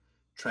Ethiopic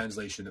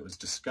translation that was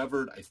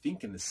discovered, I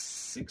think, in the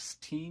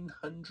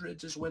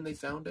 1600s is when they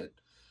found it.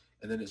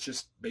 And then it's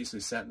just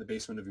basically sat in the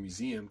basement of a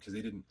museum because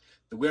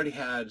we already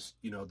had,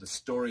 the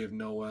story of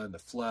Noah and the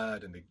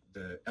flood and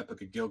the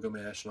Epic of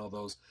Gilgamesh and all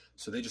those.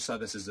 So they just saw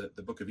this as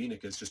the Book of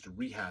Enoch as just a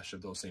rehash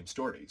of those same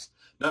stories,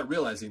 not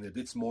realizing that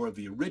it's more of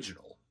the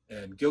original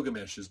and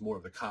Gilgamesh is more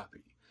of the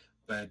copy.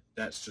 but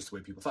that's just the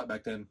way people thought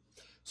back then.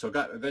 So it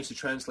got eventually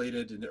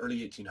translated in the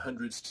early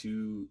 1800s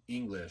to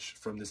English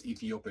from this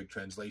Ethiopic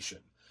translation.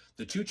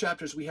 The 2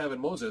 chapters we have in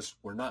Moses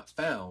were not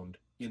found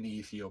in the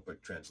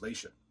Ethiopic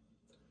translation.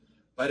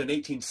 But in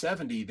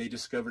 1870, they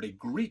discovered a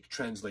Greek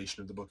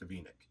translation of the Book of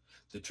Enoch.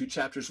 The 2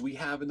 chapters we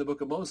have in the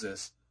Book of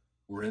Moses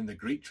were in the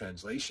Greek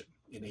translation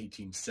in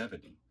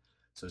 1870.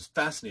 So it's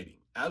fascinating,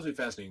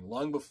 absolutely fascinating.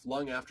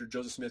 Long after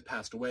Joseph Smith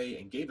passed away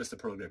and gave us the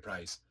Pearl of Great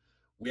Price,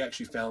 we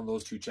actually found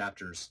those 2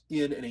 chapters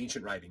in an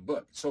ancient writing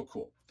book. So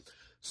cool.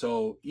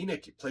 So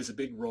Enoch plays a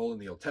big role in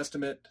the Old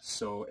Testament,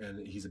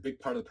 and he's a big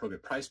part of the Pearl of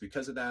Great Price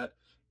because of that.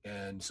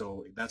 And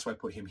so that's why I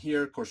put him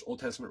here. Of course, Old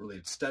Testament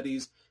related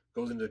studies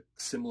goes into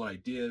similar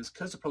ideas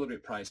because the Pearl of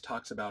Great Price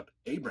talks about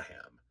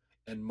Abraham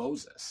and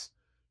Moses,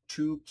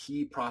 2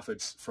 key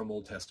prophets from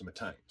Old Testament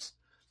times.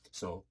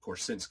 So, of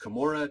course, since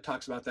Cumorah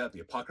talks about that,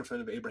 the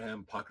Apocryphon of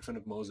Abraham, Apocryphon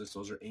of Moses,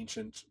 those are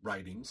ancient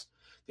writings.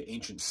 The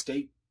Ancient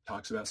State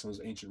talks about some of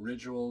those ancient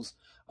rituals.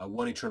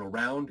 One Eternal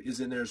Round is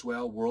in there as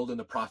well, World and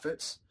the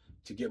Prophets,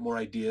 to get more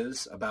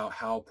ideas about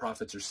how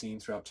prophets are seen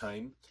throughout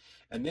time.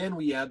 And then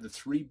we add the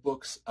 3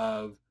 books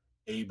of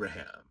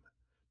Abraham.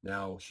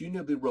 Now, Hugh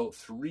Nibley wrote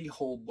 3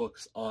 whole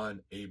books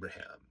on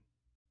Abraham.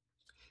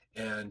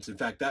 And in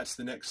fact, that's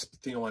the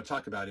next thing I want to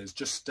talk about is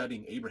just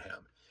studying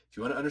Abraham. If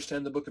you want to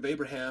understand the book of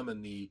Abraham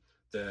and the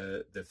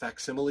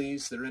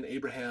facsimiles that are in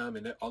Abraham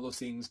and all those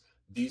things,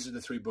 these are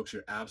the 3 books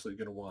you're absolutely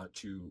going to want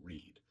to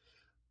read.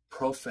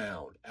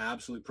 Profound,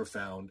 absolutely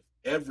profound.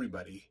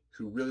 Everybody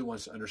who really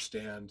wants to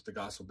understand the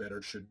gospel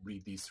better should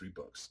read these 3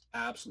 books.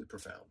 Absolutely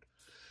profound.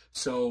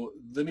 So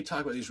let me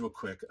talk about these real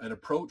quick. An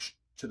approach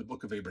to the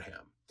book of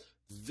Abraham.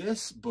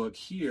 This book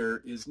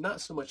here is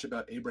not so much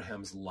about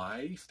Abraham's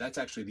life. That's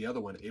actually the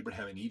other one,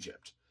 Abraham in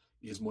Egypt,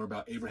 is more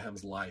about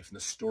Abraham's life and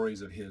the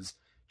stories of his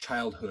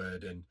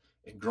childhood and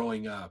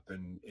growing up.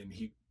 And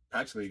he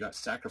practically got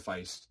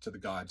sacrificed to the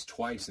gods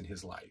twice in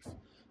his life.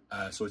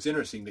 So it's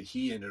interesting that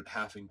he ended up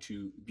having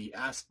to be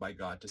asked by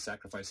God to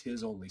sacrifice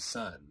his only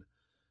son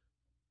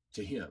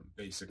to him,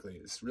 basically.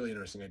 It's really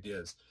interesting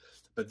ideas.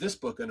 But this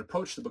book, An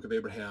Approach to the Book of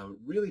Abraham,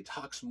 really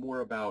talks more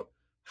about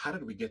how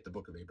did we get the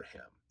Book of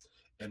Abraham?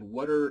 And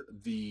what are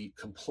the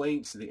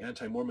complaints that the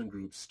anti-Mormon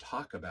groups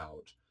talk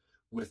about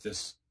with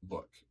this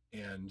book?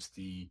 And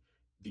the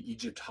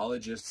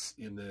Egyptologists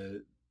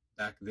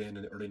back then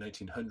in the early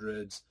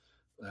 1900s,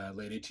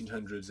 late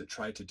 1800s, that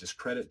tried to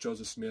discredit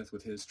Joseph Smith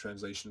with his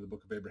translation of the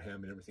Book of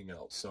Abraham and everything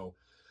else. So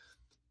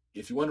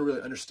if you want to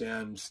really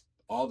understand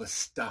all the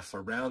stuff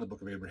around the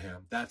Book of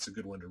Abraham, that's a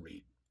good one to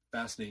read.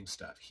 Fascinating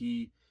stuff.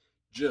 He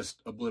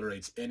just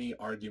obliterates any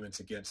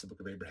arguments against the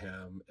Book of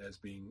Abraham as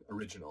being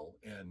original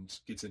and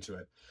gets into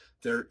it.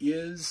 There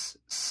is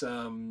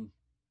some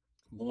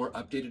more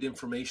updated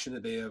information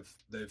that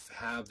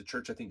the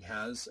church, I think,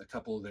 has a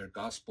couple of their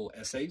gospel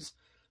essays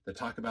that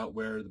talk about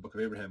where the Book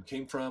of Abraham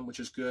came from, which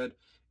is good.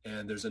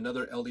 And there's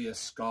another LDS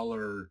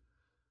scholar,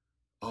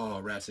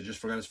 rats, I just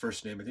forgot his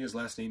first name. I think his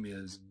last name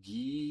is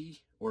Guy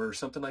or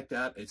something like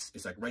that.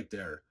 It's like right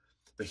there.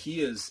 But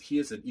he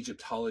is an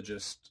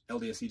Egyptologist,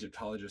 LDS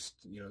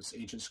Egyptologist,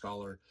 ancient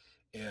scholar,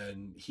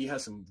 and he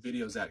has some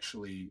videos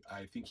actually.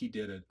 I think he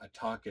did a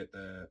talk at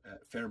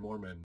Fair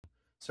Mormon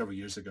several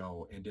years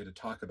ago and did a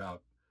talk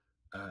about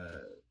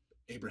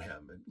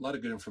Abraham. And a lot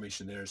of good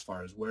information there as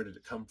far as where did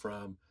it come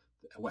from,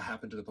 what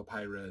happened to the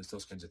papyrus,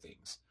 those kinds of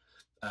things.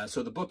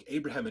 So the book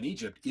Abraham in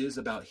Egypt is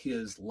about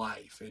his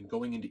life and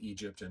going into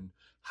Egypt and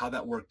how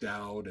that worked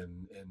out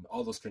and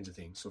all those kinds of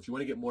things. So if you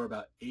want to get more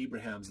about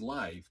Abraham's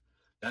life,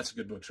 that's a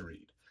good book to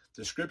read.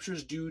 The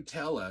scriptures do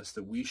tell us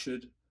that we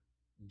should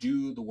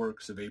do the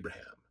works of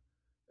Abraham.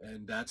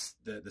 And that's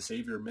the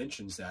Savior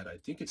mentions that. I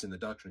think it's in the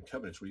Doctrine and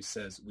Covenants where he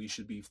says we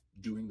should be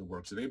doing the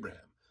works of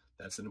Abraham.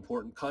 That's an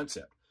important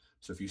concept.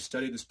 So if you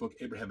study this book,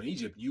 Abraham in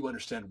Egypt, you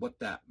understand what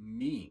that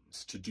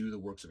means to do the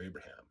works of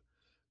Abraham.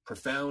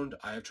 Profound.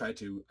 I have tried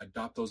to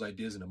adopt those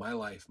ideas into my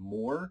life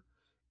more,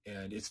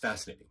 and it's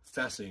fascinating.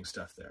 Fascinating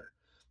stuff there.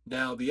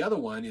 Now, the other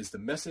one is the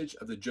Message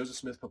of the Joseph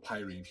Smith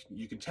Papyri.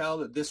 You can tell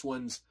that this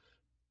one's,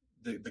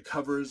 the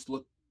covers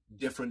look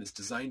different. It's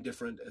designed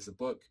different as a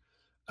book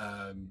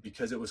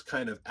because it was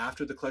kind of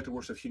after the collected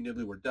works of Hugh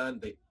Nibley were done,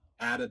 they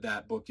added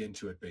that book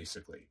into it,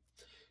 basically.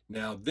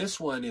 Now, this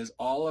one is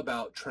all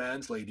about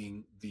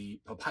translating the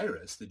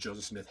papyrus that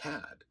Joseph Smith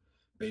had,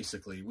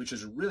 basically, which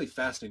is really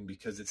fascinating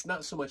because it's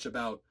not so much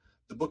about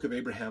the Book of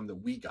Abraham that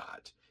we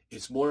got.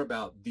 It's more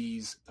about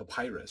these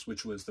papyrus,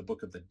 which was the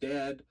Book of the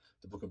Dead,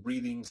 the Book of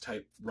Breathings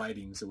type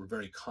writings that were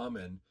very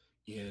common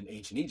in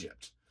ancient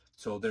Egypt.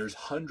 So there's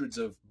hundreds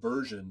of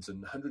versions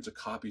and hundreds of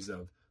copies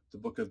of the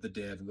Book of the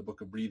Dead and the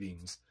Book of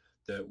Breathings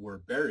that were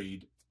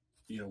buried,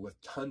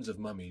 with tons of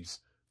mummies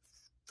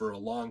for a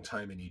long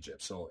time in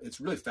Egypt. So it's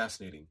really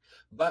fascinating.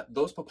 But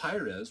those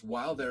papyrus,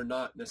 while they're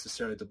not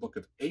necessarily the Book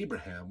of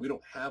Abraham, we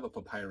don't have a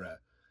papyrus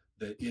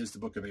that is the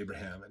Book of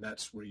Abraham, and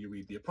that's where you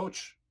read the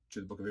approach to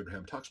the Book of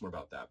Abraham. Talks more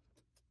about that.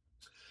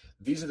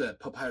 These are the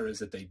papyrus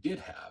that they did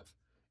have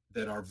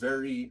that are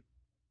very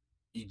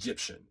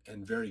Egyptian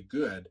and very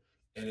good,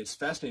 And it's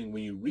fascinating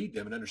when you read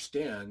them and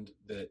understand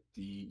that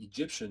the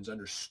Egyptians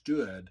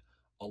understood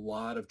a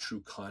lot of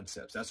true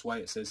concepts. That's why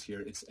it says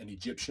here it's an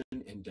Egyptian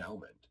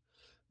endowment.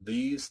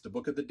 These, the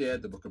Book of the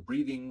Dead, the Book of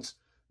Breathings,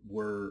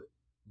 were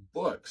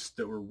books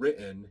that were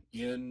written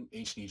in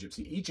ancient Egypt.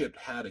 See, Egypt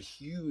had a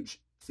huge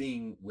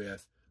thing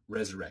with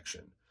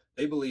resurrection.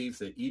 They believed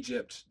that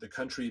Egypt, the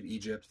country of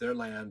Egypt, their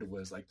land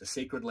was like the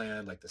sacred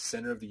land, like the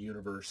center of the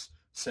universe,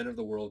 center of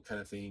the world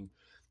kind of thing.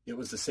 It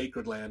was the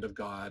sacred land of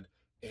God.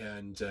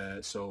 And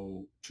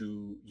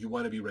you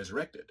want to be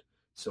resurrected.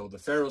 So the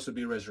pharaohs would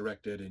be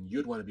resurrected, and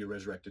you'd want to be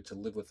resurrected to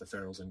live with the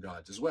pharaohs and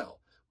gods as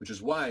well, which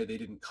is why they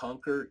didn't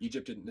conquer.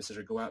 Egypt didn't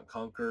necessarily go out and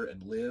conquer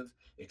and live,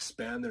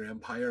 expand their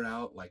empire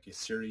out like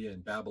Assyria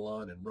and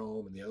Babylon and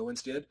Rome and the other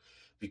ones did,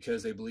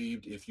 because they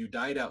believed if you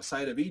died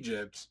outside of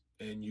Egypt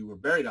and you were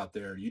buried out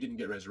there, you didn't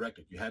get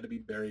resurrected. You had to be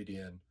buried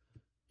in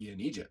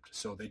Egypt.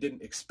 So they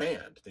didn't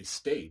expand. They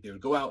stayed. They would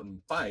go out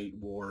and fight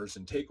wars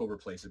and take over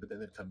places, but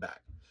then they'd come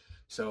back.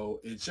 So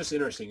it's just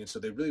interesting. And so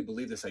they really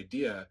believe this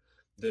idea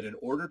that in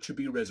order to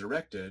be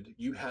resurrected,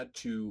 you had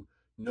to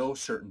know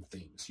certain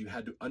things. You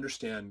had to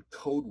understand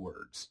code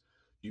words.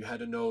 You had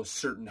to know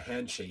certain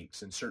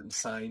handshakes and certain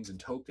signs and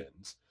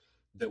tokens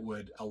that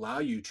would allow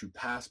you to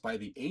pass by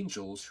the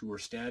angels who were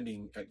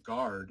standing at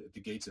guard at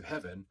the gates of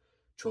heaven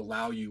to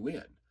allow you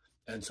in.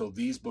 And so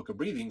these Book of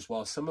Breathings,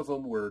 while some of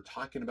them were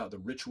talking about the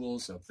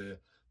rituals of the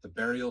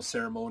burial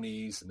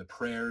ceremonies and the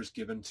prayers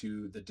given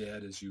to the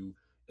dead as you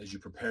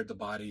prepared the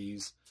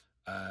bodies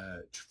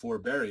for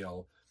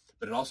burial,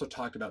 but it also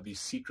talked about these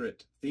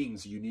secret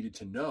things you needed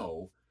to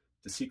know,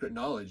 the secret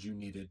knowledge you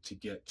needed to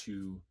get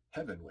to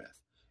heaven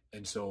with.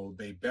 And so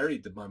they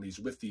buried the mummies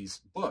with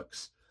these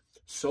books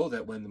so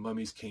that when the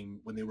mummies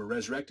when they were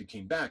resurrected,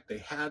 came back, they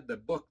had the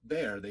book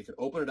there. They could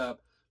open it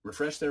up,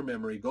 refresh their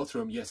memory, go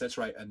through them, yes, that's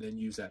right, and then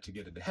use that to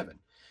get into heaven.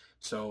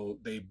 So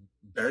they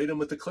buried them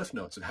with the cliff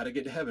notes of how to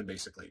get to heaven,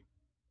 basically.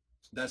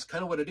 That's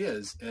kind of what it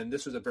is, and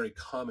this was a very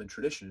common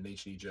tradition in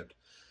ancient Egypt.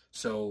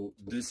 So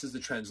this is the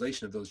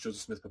translation of those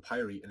Joseph Smith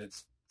papyri, and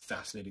it's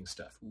fascinating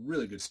stuff,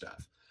 really good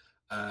stuff.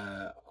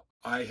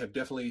 I have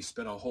definitely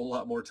spent a whole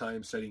lot more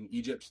time studying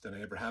Egypt than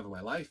I ever have in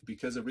my life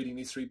because of reading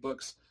these 3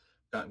 books,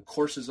 gotten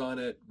courses on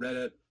it, read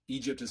it.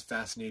 Egypt is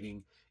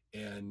fascinating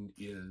and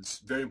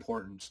is very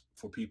important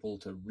for people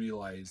to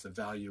realize the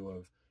value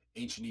of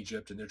ancient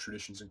Egypt and their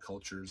traditions and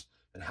cultures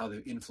and how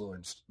they've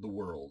influenced the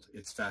world.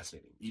 It's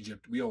fascinating.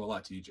 Egypt, we owe a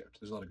lot to Egypt.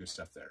 There's a lot of good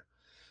stuff there.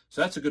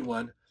 So that's a good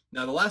one.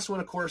 Now, the last one,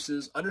 of course,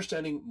 is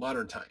understanding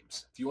modern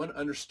times. If you want to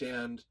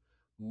understand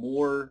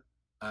more,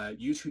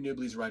 use Hugh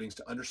Nibley's writings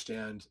to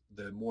understand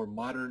the more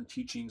modern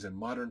teachings and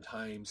modern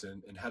times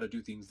and how to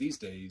do things these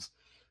days,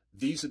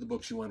 these are the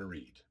books you want to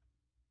read.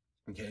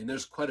 Okay, and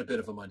there's quite a bit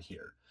of them on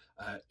here.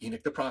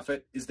 Enoch the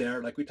Prophet is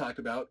there, like we talked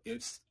about.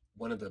 It's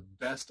one of the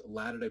best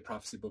Latter-day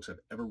Prophecy books I've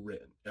ever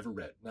read.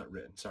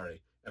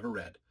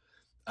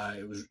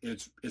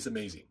 It's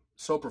amazing,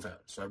 so profound.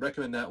 So I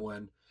recommend that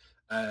one.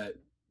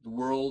 The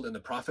World and the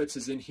Prophets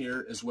is in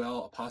here as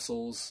well.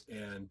 Apostles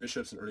and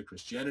Bishops in Early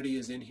Christianity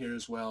is in here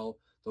as well.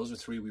 Those are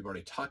 3 we've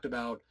already talked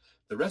about.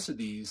 The rest of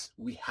these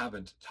we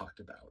haven't talked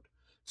about.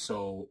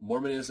 So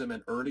Mormonism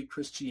and Early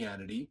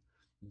Christianity.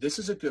 This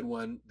is a good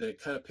one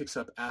that kind of picks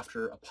up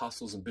after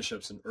Apostles and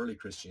Bishops in Early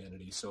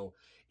Christianity. So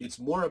it's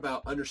more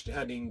about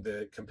understanding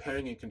the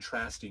comparing and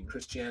contrasting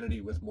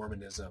Christianity with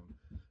Mormonism,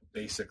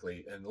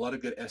 basically, and a lot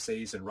of good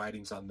essays and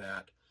writings on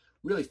that.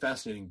 Really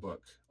fascinating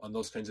book on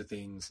those kinds of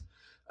things.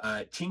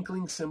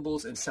 Tinkling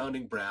Cymbals and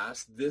Sounding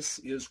Brass. This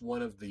is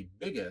one of the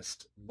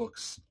biggest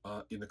books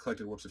in the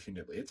collected works of Hugh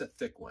Nibley. It's a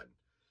thick one.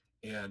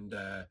 And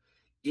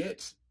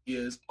it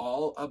is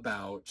all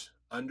about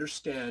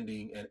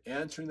understanding and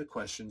answering the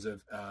questions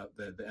of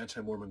the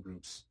anti-Mormon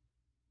groups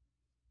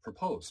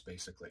propose,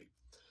 basically.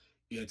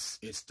 It's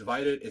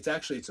divided.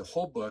 It's a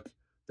whole book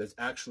that's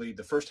actually,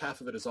 the first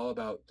half of it is all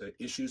about the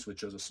issues with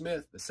Joseph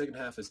Smith. The second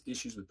half is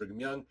issues with Brigham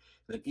Young. And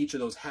then each of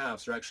those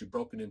halves are actually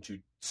broken into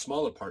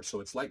smaller parts. So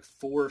it's like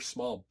 4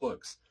 small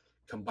books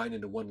combined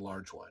into one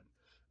large one.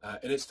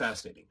 And it's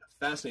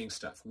fascinating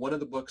stuff. One of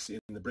the books in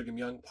the Brigham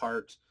Young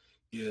part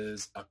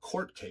is a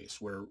court case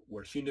where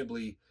Hugh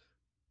Nibley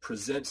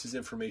presents his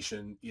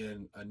information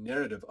in a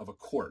narrative of a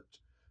court.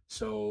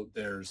 So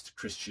there's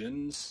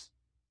Christians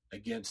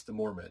against the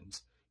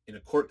Mormons in a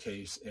court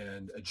case,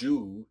 and a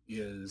Jew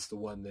is the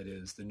one that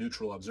is the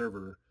neutral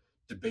observer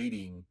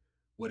debating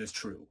what is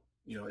true.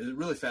 It's a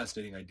really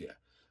fascinating idea.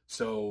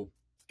 So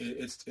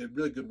it's a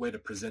really good way to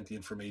present the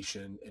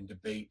information and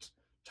debate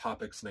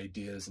topics and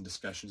ideas and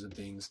discussions and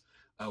things.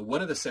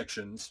 One of the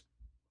sections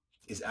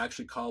is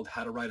actually called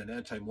How to Write an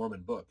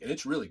Anti-Mormon Book, and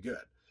it's really good.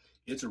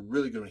 It's a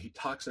really good one. He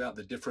talks about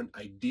the different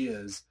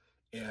ideas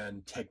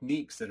and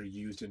techniques that are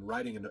used in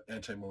writing an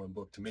anti-Mormon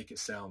book to make it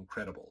sound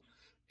credible.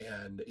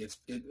 And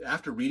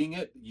after reading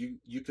it,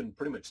 you can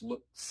pretty much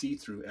see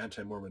through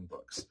anti-Mormon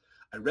books.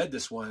 I read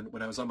this one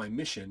when I was on my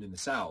mission in the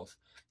South,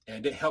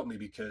 and it helped me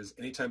because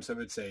anytime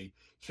someone would say,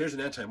 here's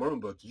an anti-Mormon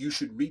book, you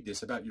should read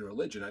this about your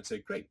religion, I'd say,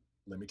 great,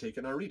 let me take it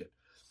and I'll read it.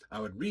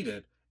 I would read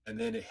it, and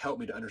then it helped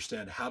me to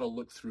understand how to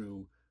look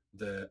through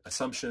the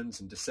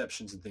assumptions and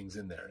deceptions and things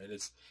in there. And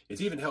it's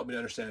even helped me to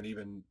understand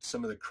even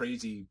some of the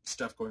crazy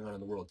stuff going on in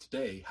the world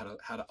today,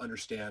 how to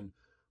understand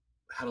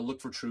how to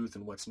look for truth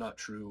and what's not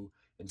true,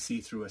 and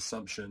see through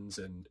assumptions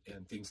and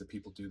things that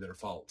people do that are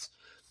false.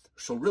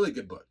 So really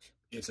good book.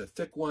 It's a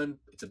thick one.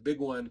 It's a big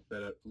one,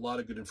 but a lot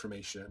of good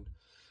information.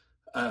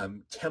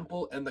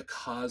 Temple and the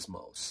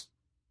Cosmos.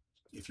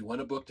 If you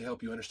want a book to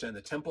help you understand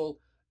the temple,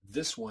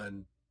 this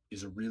one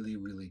is a really,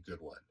 really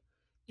good one.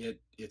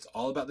 It's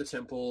all about the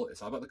temple.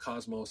 It's all about the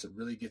cosmos. It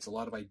really gets a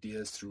lot of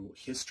ideas through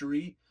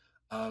history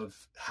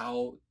of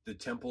how the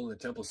temple and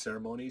the temple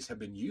ceremonies have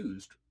been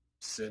used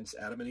since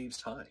Adam and Eve's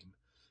time.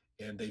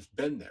 And they've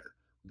been there.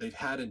 They've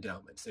had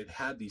endowments. They've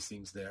had these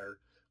things there.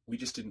 We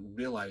just didn't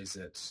realize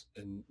it.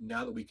 And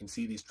now that we can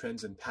see these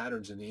trends and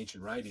patterns in the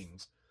ancient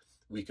writings,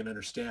 we can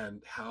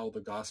understand how the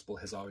gospel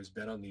has always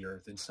been on the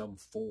earth in some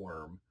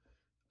form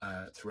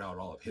throughout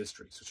all of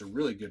history. So it's a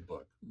really good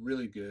book,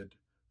 really good,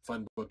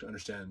 fun book to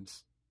understand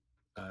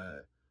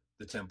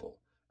the temple.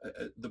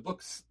 The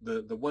books,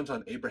 the ones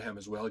on Abraham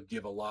as well,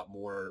 give a lot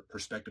more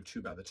perspective too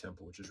about the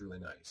temple, which is really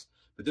nice.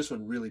 But this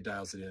one really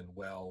dials it in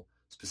well,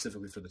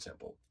 specifically for the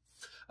temple.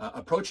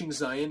 Approaching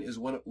Zion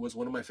was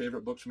one of my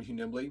favorite books from Hugh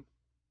Nibley.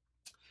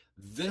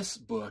 This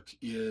book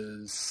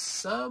is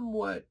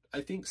somewhat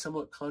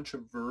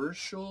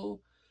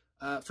controversial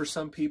for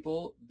some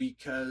people,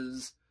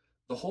 because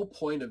the whole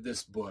point of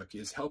this book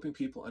is helping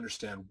people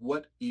understand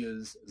what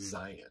is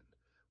Zion.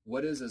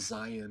 What is a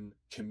Zion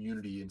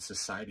community and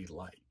society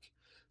like?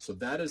 So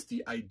that is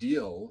the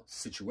ideal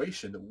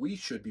situation that we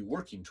should be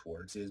working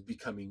towards, is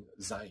becoming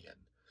Zion.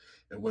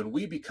 And when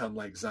we become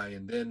like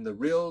Zion, then the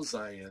real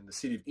Zion, the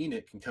city of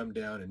Enoch, can come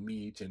down and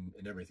meet and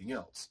everything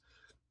else.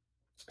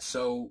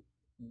 So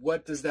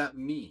what does that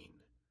mean?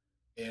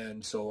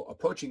 And so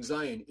Approaching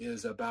Zion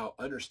is about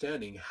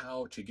understanding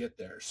how to get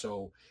there.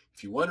 So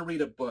if you want to read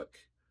a book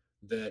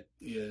that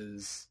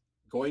is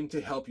going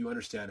to help you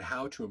understand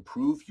how to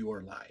improve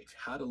your life,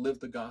 how to live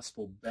the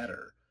gospel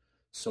better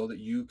so that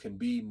you can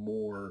be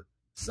more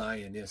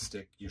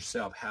Zionistic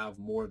yourself, have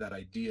more of that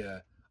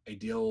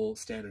ideal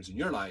standards in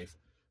your life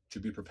to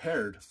be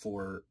prepared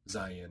for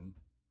Zion,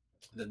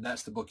 then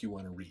that's the book you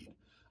want to read.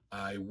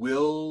 I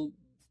will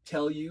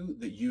tell you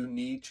that you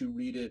need to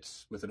read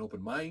it with an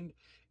open mind,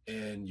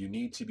 and you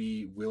need to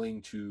be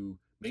willing to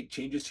make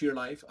changes to your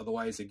life.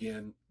 Otherwise,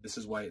 again, this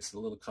is why it's a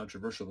little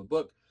controversial of a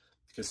book,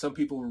 because some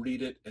people will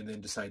read it and then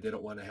decide they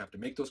don't want to have to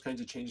make those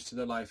kinds of changes to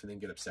their life, and then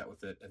get upset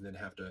with it, and then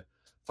have to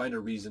find a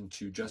reason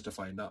to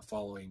justify not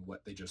following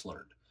what they just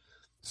learned.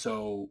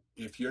 So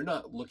if you're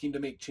not looking to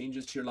make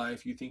changes to your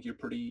life, you think you're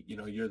pretty,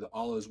 you're the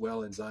all is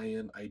well in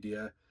Zion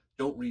idea,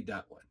 don't read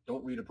that one.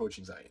 Don't read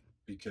Approaching Zion,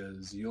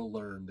 because you'll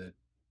learn that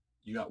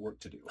you got work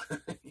to do.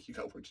 You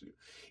got work to do.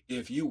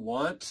 If you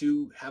want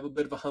to have a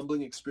bit of a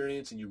humbling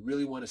experience and you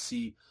really want to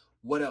see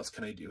what else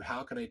can I do?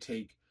 How can I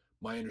take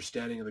my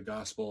understanding of the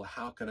gospel?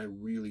 How can I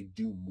really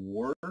do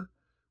more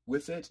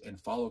with it and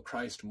follow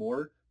Christ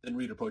more? Then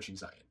read Approaching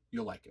Zion.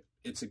 You'll like it.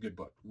 It's a good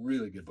book,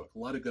 really good book. A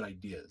lot of good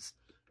ideas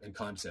and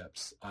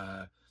concepts.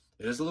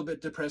 It is a little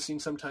bit depressing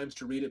sometimes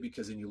to read it,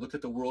 because then you look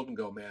at the world and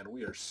go, man,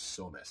 we are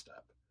so messed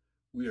up.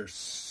 We are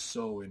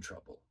so in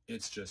trouble.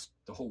 It's just,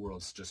 the whole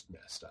world's just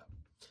messed up.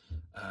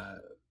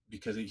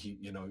 Because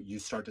you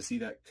start to see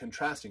that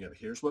contrasting of,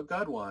 here's what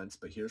God wants,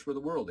 but here's where the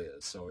world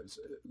is. So it's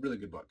a really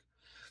good book.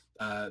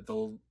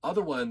 The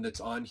other one that's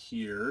on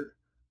here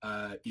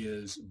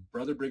is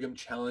Brother Brigham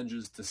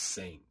Challenges the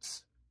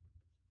Saints.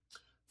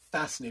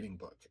 Fascinating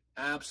book.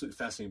 Absolutely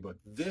fascinating book.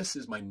 This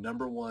is my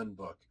number one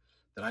book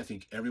that I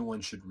think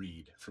everyone should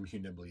read from Hugh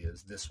Nibley,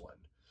 is this one.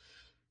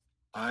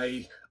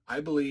 I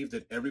believe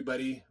that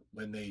everybody,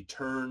 when they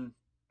turn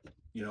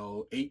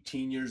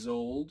 18 years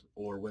old,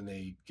 or when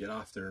they get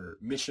off their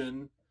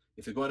mission,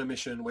 if they go on a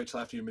mission, wait till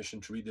after your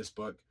mission to read this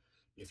book.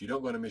 If you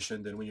don't go on a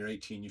mission, then when you're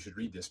 18, you should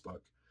read this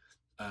book.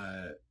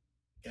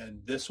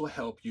 And this will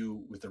help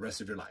you with the rest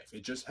of your life.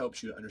 It just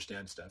helps you to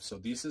understand stuff. So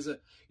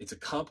it's a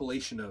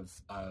compilation of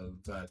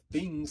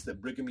things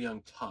that Brigham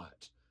Young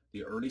taught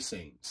the early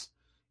saints,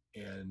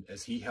 and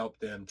as he helped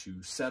them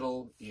to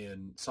settle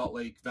in Salt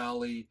Lake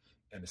Valley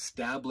and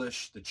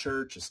establish the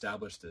church,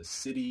 establish the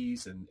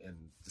cities and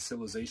the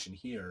civilization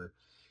here,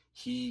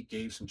 he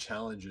gave some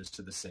challenges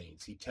to the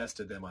saints. He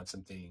tested them on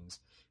some things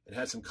and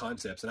had some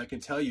concepts. And I can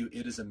tell you,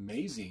 it is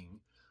amazing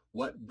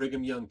what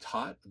Brigham Young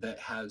taught that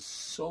has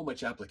so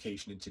much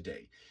application in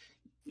today.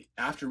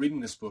 After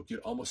reading this book, you'd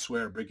almost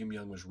swear Brigham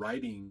Young was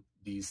writing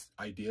these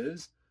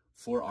ideas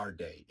for our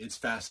day. It's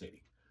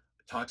fascinating.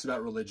 It talks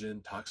about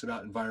religion, talks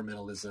about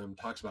environmentalism,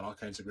 talks about all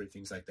kinds of great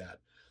things like that.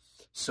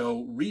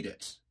 So read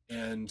it.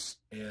 And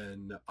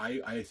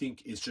I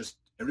think it's just,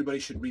 everybody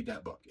should read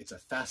that book. It's a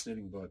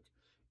fascinating book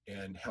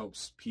and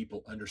helps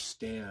people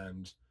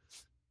understand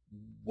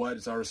what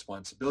is our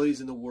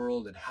responsibilities in the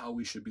world and how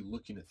we should be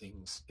looking at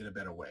things in a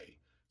better way.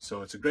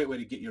 So it's a great way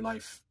to get your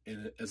life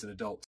as an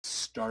adult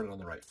started on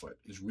the right foot,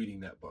 is reading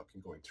that book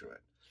and going through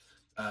it.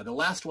 The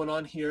last one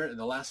on here, and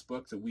the last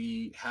book that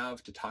we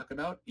have to talk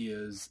about,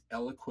 is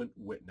Eloquent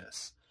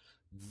Witness.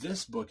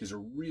 This book is a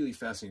really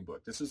fascinating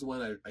book. This is the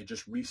one I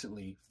just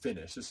recently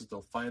finished. This is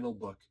the final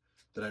book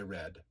that I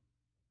read.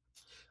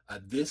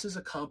 This is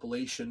a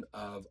compilation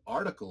of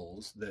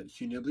articles that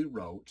Hugh Nibley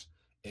wrote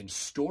and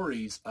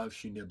stories of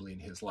Hugh Nibley in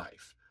his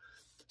life.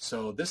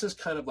 So this is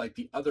kind of like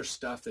the other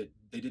stuff that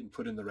they didn't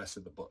put in the rest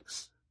of the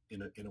books,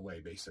 in a way,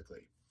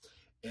 basically.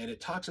 And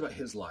it talks about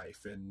his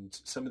life and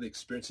some of the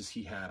experiences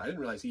he had. I didn't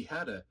realize he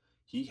died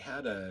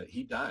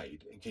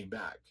and came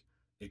back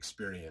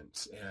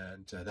experience,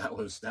 and that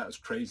was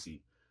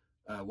crazy.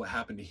 What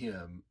happened to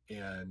him,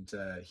 and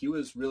he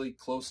was really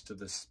close to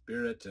the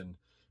Spirit and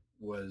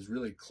was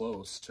really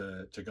close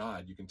to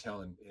God. You can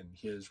tell in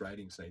his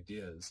writings and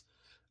ideas.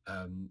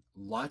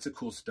 Lots of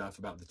cool stuff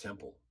about the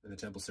temple and the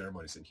temple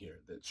ceremonies in here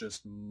that's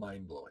just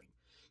mind-blowing.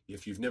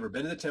 If you've never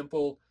been to the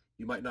temple,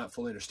 you might not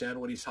fully understand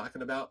what he's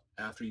talking about.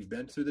 After you've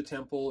been through the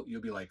temple,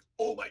 you'll be like,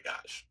 oh my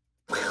gosh,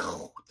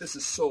 this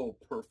is so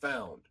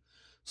profound.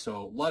 So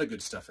a lot of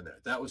good stuff in there.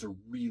 That was a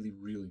really,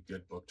 really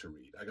good book to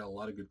read. I got a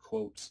lot of good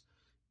quotes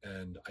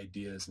and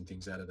ideas and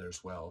things out of there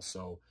as well.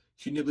 So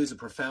Hugh Nibley is a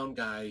profound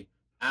guy,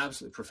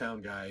 absolutely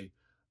profound guy,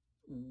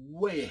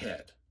 way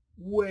ahead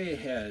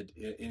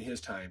in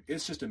his time.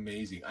 It's just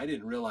amazing. I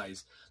didn't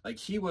realize, like,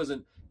 he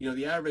wasn't,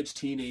 the average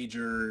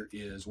teenager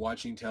is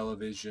watching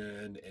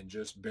television and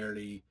just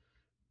barely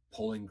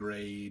pulling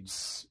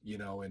grades,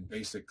 in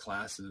basic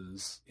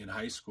classes in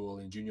high school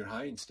and junior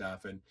high and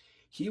stuff. And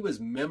he was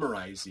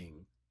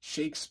memorizing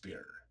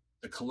Shakespeare,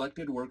 the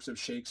collected works of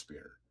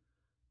Shakespeare,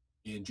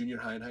 in junior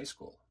high and high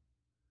school.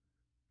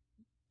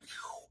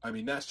 I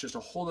mean, that's just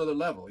a whole other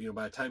level.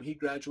 By the time he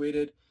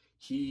graduated,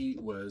 he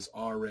was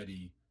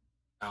already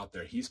out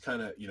there. He's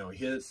kind of,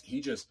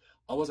 he just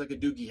almost like a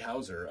Doogie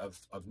Howser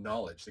of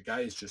knowledge. The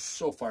guy is just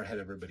so far ahead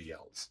of everybody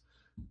else,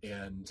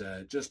 and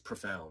just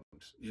profound.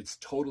 It's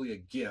totally a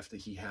gift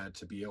that he had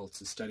to be able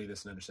to study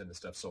this and understand this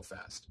stuff so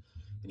fast.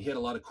 And he had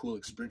a lot of cool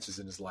experiences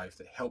in his life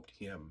that helped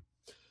him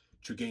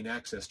to gain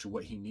access to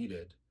what he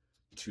needed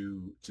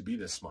to be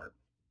this smart.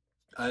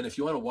 And if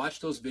you want to watch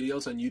those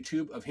videos on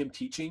YouTube of him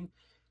teaching,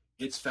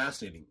 it's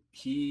fascinating.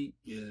 He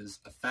is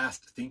a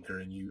fast thinker,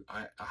 and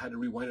I had to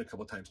rewind it a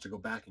couple of times to go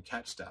back and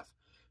catch stuff,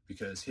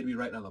 because he'd be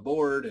writing on the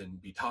board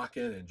and be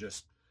talking, and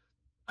just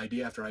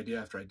idea after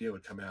idea after idea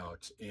would come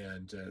out,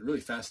 and really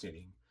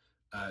fascinating.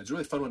 It's a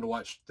really fun one to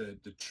watch.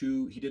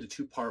 He did a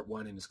two-part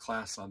one in his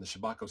class on the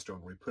Shabako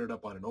stone, where he put it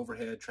up on an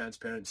overhead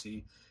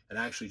transparency and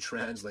actually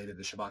translated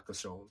the Shabako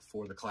stone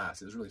for the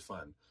class. It was really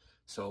fun.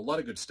 So a lot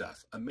of good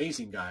stuff.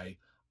 Amazing guy.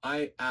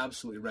 I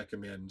absolutely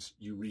recommend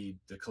you read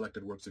the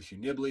collected works of Hugh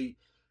Nibley.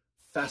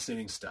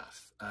 Fascinating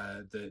stuff.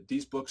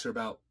 These books are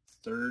about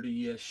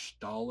 $30-ish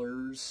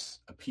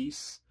a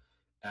piece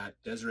at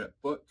Deseret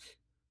Book.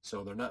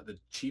 So they're not the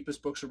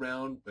cheapest books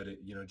around, but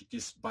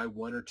just buy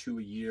one or two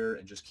a year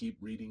and just keep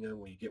reading them.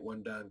 When you get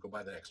one done, go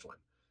buy the next one.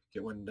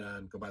 Get one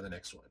done, go buy the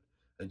next one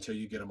until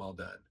you get them all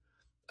done.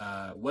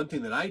 One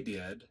thing that I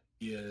did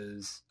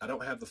is, I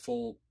don't have the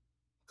full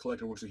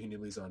collected works of Hugh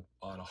Nibley's on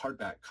a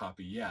hardback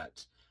copy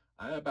yet.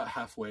 I'm about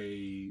a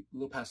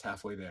little past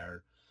halfway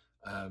there.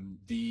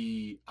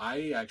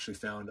 I actually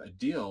found a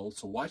deal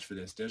to watch for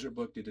this. Desert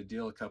Book did a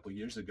deal a couple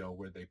years ago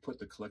where they put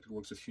the collected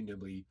works of Hugh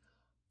Nibley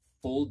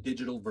full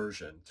digital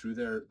version through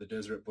the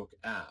Deseret Book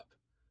app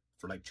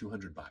for like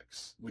 $200,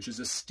 which is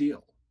a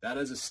steal. That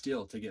is a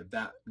steal to get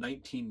that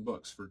 19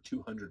 books for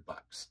 $200.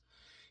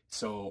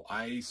 So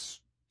I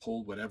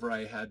pulled whatever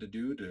I had to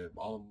do to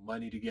all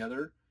money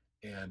together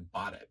and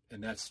bought it.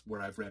 And that's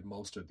where I've read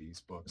most of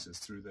these books, is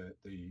through the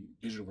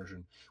digital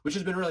version, which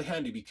has been really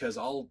handy, because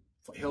he'll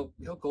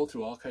go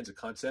through all kinds of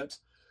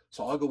concepts.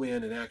 So I'll go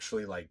in and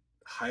actually like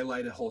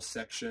highlight a whole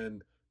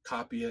section,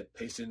 copy it,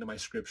 paste it into my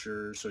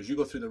scriptures. So as you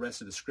go through the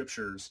rest of the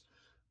scriptures,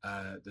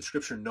 the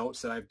scripture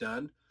notes that I've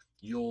done,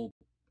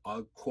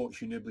 I'll quote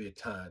Hugh Nibley a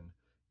ton.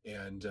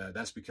 And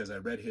that's because I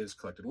read his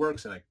collected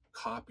works and I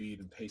copied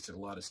and pasted a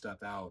lot of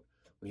stuff out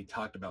when he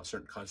talked about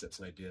certain concepts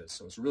and ideas.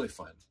 So it's really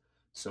fun.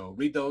 So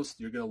read those.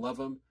 You're going to love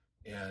them.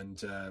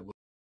 And